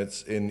of the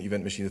threads in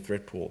EventMachine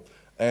thread pool.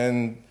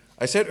 And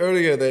I said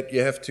earlier that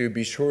you have to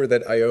be sure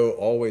that I/O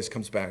always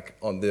comes back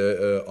on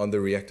the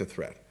reactor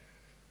thread.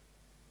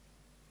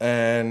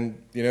 And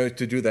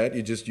to do that,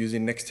 you're just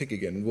using next tick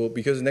again. Well,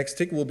 because next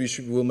tick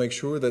will make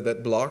sure that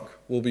that block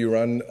will be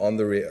run on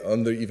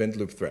the event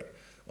loop thread,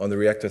 on the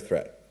reactor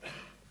thread.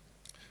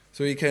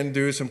 So you can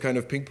do some kind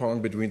of ping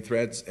pong between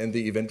threads and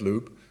the event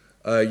loop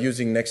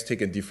using next,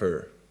 tick, and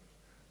defer.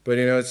 But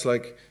it's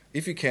like,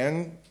 if you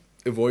can,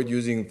 avoid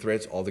using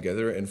threads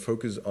altogether and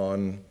focus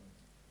on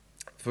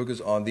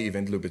the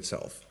event loop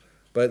itself.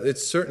 But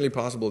it's certainly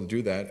possible to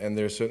do that, and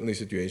there are certainly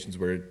situations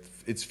where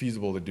it's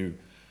feasible to do.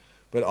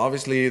 But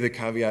obviously, the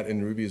caveat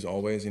in Ruby is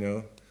always,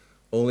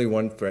 only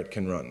one thread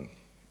can run.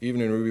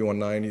 Even in Ruby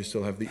 1.9, you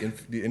still have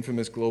the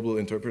infamous global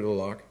interpreter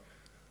lock,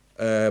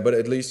 but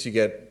at least you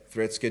get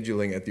thread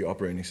scheduling at the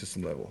operating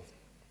system level.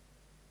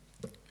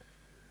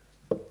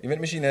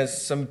 EventMachine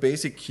has some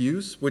basic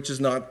queues, which is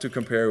not to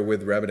compare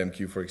with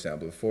RabbitMQ, for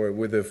example.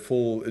 With a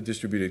full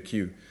distributed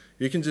queue,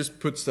 you can just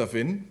put stuff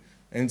in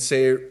and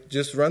say,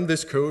 just run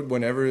this code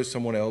whenever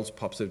someone else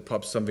pops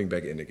something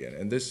back in again.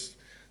 And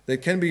there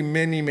can be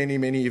many, many,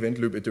 many event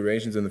loop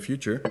iterations in the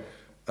future.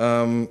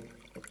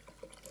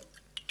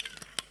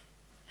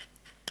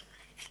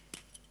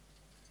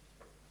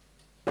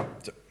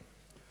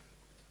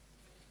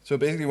 So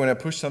basically, when I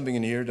push something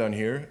in here, down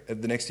here,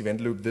 at the next event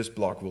loop, this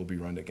block will be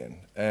run again.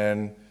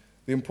 And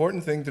the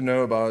important thing to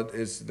know about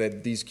is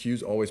that these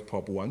queues always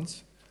pop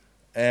once.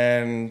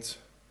 And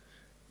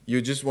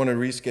you just want to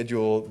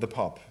reschedule the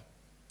pop.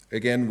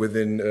 Again, with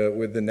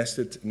the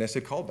nested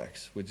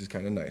callbacks, which is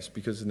kind of nice,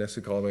 because the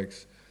nested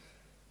callbacks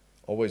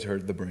always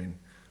hurt the brain.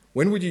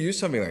 When would you use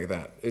something like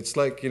that? It's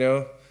like,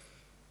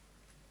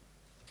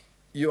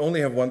 you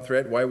only have one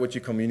thread. Why would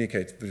you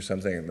communicate through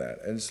something like that?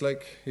 And it's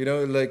like,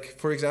 like,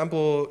 for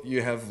example,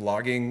 you have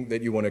logging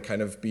that you want to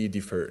kind of be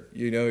deferred.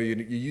 You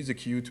use a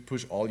queue to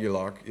push all your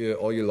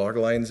log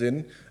lines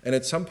in, and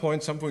at some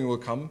point, something will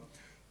come,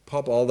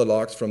 pop all the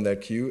logs from that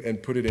queue,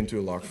 and put it into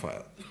a log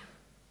file.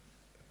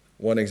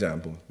 One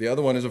example. The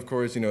other one is, of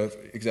course,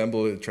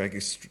 example tracking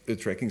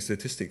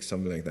statistics,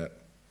 something like that.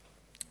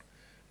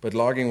 But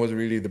logging was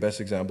really the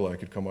best example I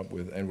could come up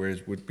with, and where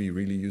it would be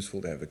really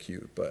useful to have a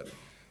queue. But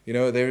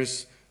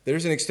there's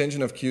an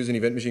extension of queues in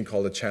EventMachine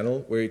called a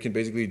channel, where you can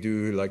basically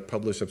do like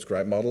publish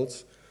subscribe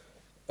models,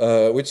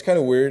 which is kind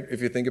of weird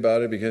if you think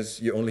about it,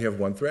 because you only have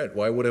one thread.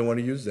 Why would I want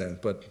to use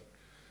that? But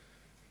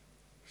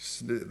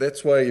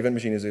that's why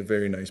EventMachine is a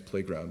very nice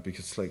playground,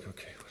 because it's like,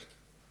 okay,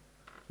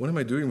 what am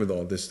I doing with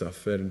all this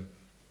stuff? And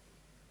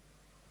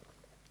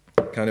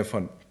kind of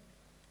fun.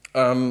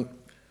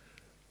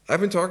 I've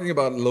been talking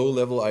about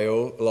low-level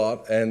I/O a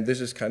lot, and this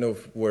is kind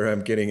of where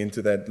I'm getting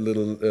into that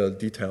little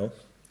detail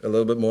a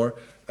little bit more.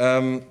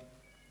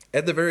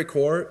 At the very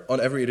core, on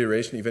every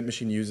iteration,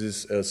 EventMachine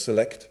uses a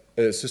select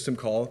system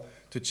call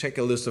to check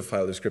a list of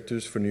file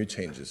descriptors for new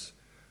changes.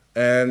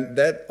 And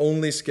that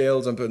only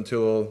scales up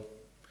until,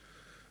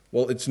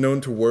 well, it's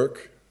known to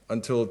work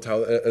until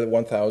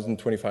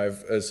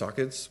 1025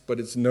 sockets, but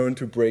it's known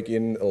to break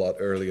in a lot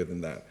earlier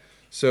than that.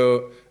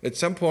 So at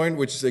some point,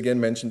 which is again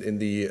mentioned in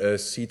the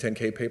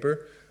C10K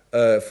paper,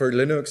 for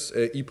Linux,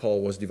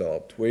 EPOL was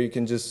developed, where you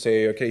can just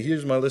say, okay,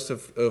 here's my list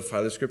of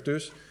file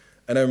descriptors,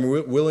 and I'm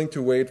willing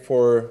to wait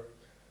for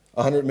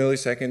 100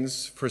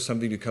 milliseconds for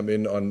something to come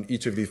in on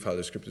each of these file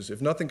descriptors.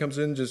 If nothing comes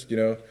in, just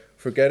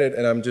forget it,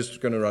 and I'm just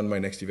going to run my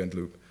next event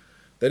loop.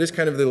 That is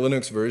kind of the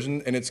Linux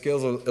version, and it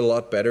scales a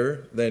lot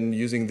better than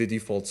using the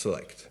default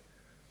select.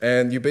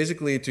 And you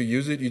basically, to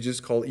use it, you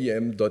just call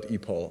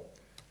em.epol.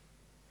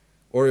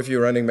 Or if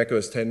you're running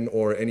macOS 10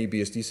 or any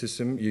BSD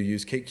system, you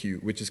use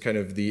KQ, which is kind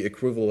of the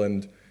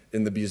equivalent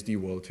in the BSD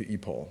world to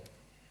epol.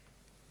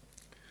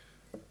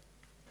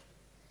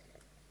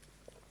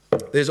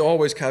 There's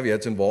always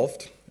caveats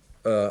involved,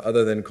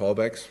 other than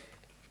callbacks.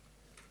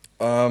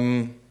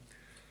 Don't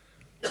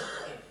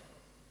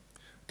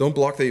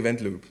block the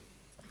event loop.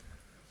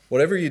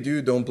 Whatever you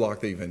do, don't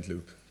block the event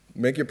loop.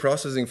 Make your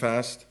processing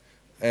fast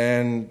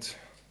and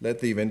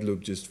let the event loop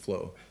just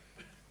flow.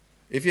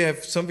 If you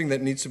have something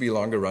that needs to be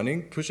longer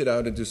running, push it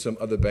out into some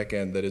other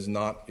backend that is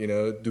not,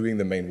 doing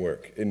the main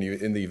work in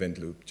the event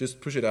loop. Just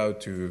push it out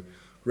to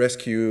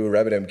RESTqueue,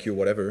 RabbitMQ,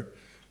 whatever,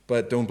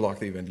 but don't block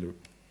the event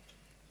loop.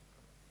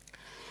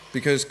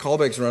 Because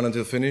callbacks run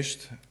until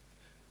finished,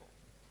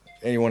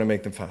 and you want to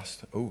make them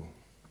fast. Oh.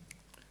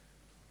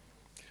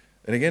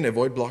 And again,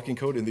 avoid blocking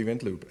code in the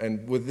event loop.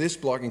 And with this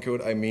blocking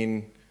code, I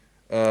mean,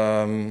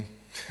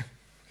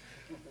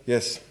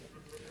 yes.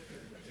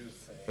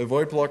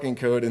 Avoid blocking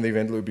code in the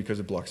event loop because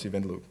it blocks the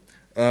event loop.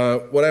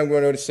 What I'm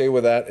going to say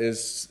with that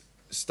is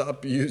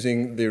stop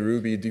using the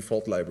Ruby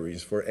default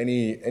libraries for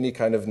any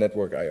kind of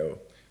network I/O.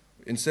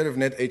 Instead of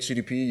net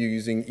HTTP, you're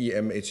using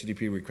EM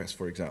HTTP request,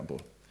 for example.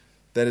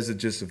 That is the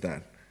gist of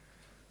that.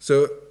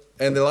 So,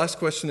 and the last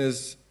question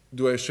is,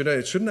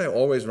 shouldn't I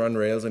always run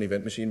Rails on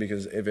EventMachine,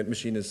 because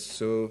EventMachine is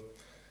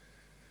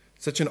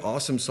such an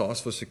awesome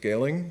sauce for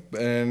scaling?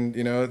 And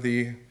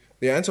the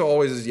answer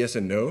always is yes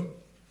and no.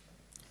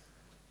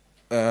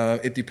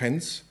 It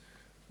depends,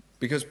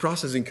 because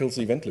processing kills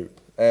the event loop.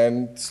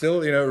 And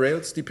still,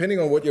 Rails, depending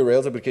on what your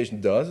Rails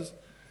application does,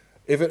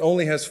 if it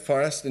only has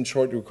fast and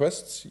short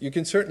requests, you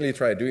can certainly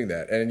try doing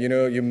that. And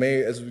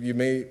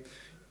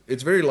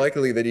it's very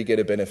likely that you get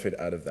a benefit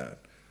out of that.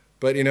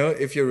 But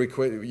if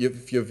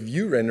your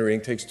view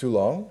rendering takes too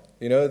long,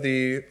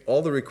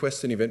 all the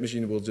requests in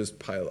EventMachine will just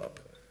pile up.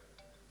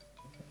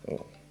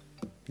 Oh,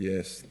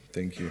 yes,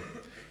 thank you.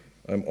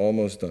 I'm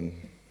almost done.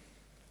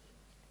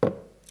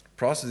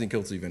 Processing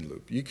kills the event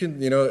loop. You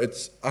can,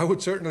 I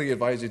would certainly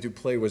advise you to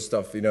play with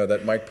stuff,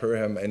 that Mike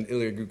Perham and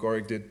Ilya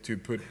Grigorik did to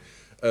put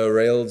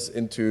Rails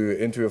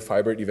into a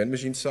fibered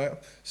EventMachine style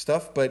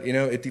stuff. But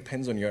it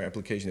depends on your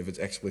application if it's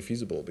actually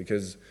feasible,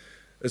 because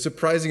a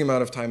surprising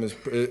amount of time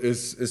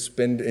is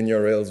spent in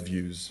your Rails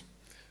views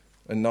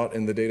and not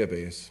in the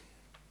database.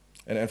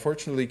 And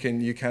unfortunately,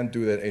 you can't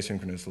do that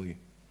asynchronously.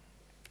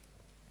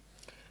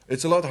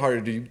 It's a lot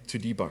harder to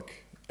debug.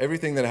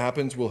 Everything that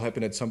happens will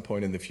happen at some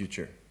point in the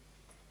future.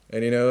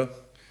 And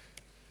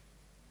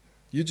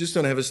you just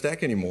don't have a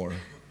stack anymore.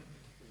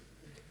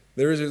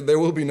 There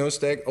will be no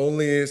stack,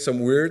 only some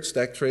weird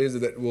stack trace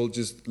that will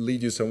just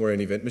lead you somewhere in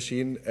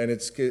EventMachine. And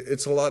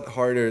it's a lot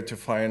harder to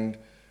find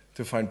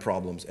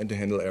problems and to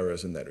handle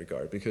errors in that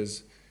regard,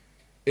 because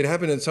it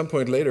happened at some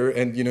point later,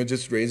 and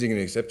just raising an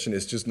exception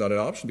is just not an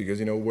option,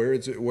 because where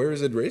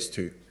is it raised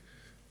to?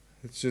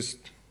 It's just,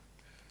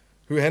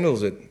 who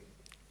handles it?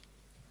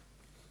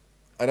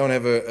 I don't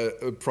have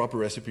a proper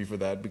recipe for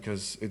that,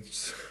 because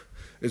it's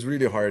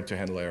really hard to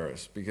handle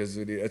errors, because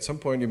at some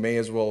point you may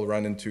as well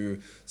run into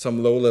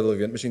some low-level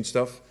EventMachine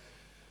stuff,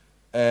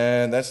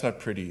 and that's not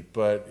pretty.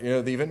 But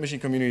the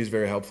EventMachine community is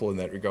very helpful in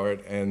that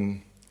regard,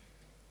 and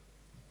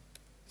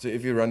so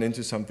if you run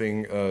into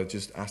something,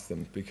 just ask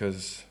them,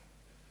 because,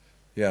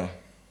 yeah.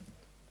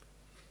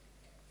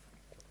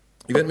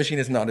 EventMachine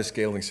is not a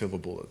scaling silver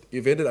bullet.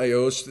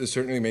 Event.io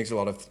certainly makes a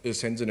lot of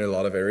sense in a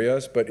lot of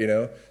areas, but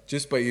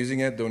just by using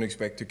it, don't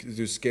expect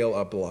to scale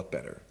up a lot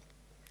better.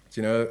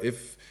 So,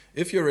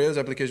 if your Rails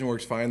application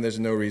works fine, there's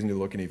no reason to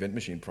look in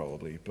EventMachine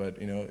probably. But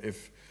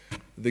if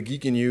the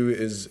geek in you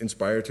is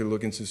inspired to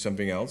look into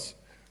something else,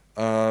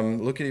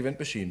 look at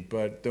EventMachine,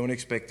 but don't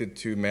expect it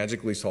to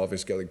magically solve your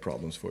scaling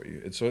problems for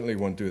you. It certainly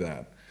won't do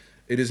that.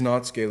 It is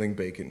not scaling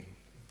bacon.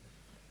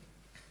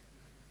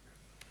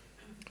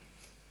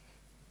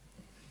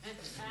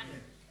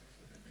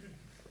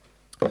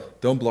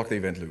 Don't block the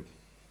event loop.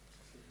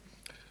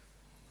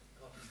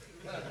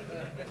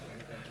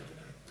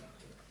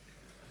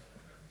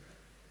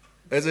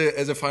 As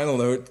a final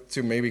note,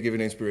 to maybe give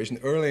an inspiration,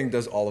 Erlang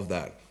does all of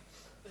that.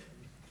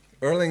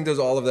 Erlang does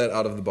all of that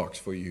out of the box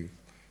for you.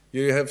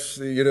 You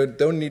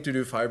don't need to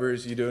do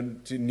fibers, you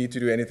don't need to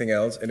do anything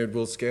else, and it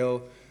will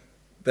scale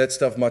that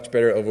stuff much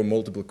better over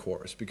multiple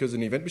cores. Because in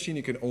EventMachine,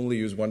 you can only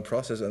use one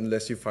process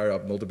unless you fire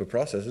up multiple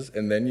processes,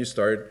 and then you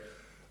start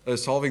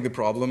solving the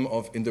problem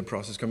of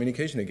inter-process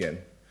communication again.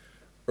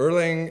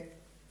 Erlang,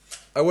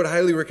 I would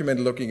highly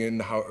recommend looking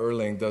in how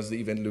Erlang does the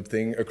event loop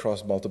thing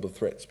across multiple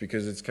threads,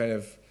 because it's kind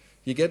of,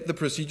 you get the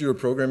procedural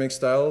programming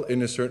style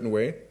in a certain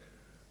way.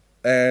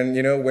 And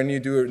when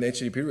you do an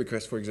HTTP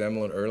request, for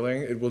example, in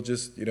Erlang, it will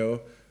just,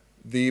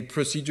 the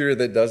procedure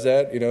that does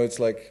that, it's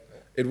like,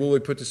 it will be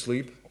put to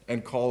sleep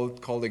and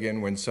called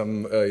again when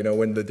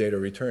when the data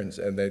returns.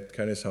 And that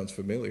kind of sounds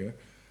familiar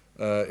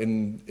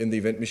in the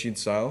EventMachine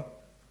style.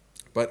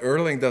 But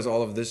Erlang does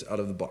all of this out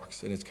of the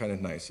box, and it's kind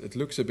of nice. It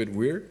looks a bit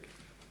weird,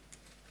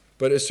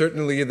 but it's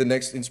certainly the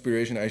next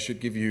inspiration I should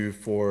give you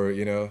for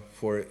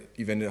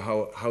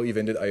how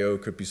Event.io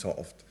could be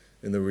solved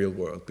in the real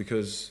world,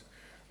 because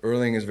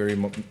Erlang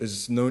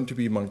is known to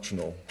be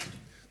functional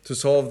to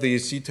solve the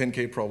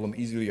C10K problem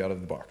easily out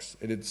of the box.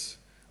 And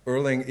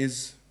Erlang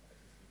is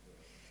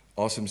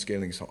awesome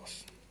scaling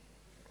sauce.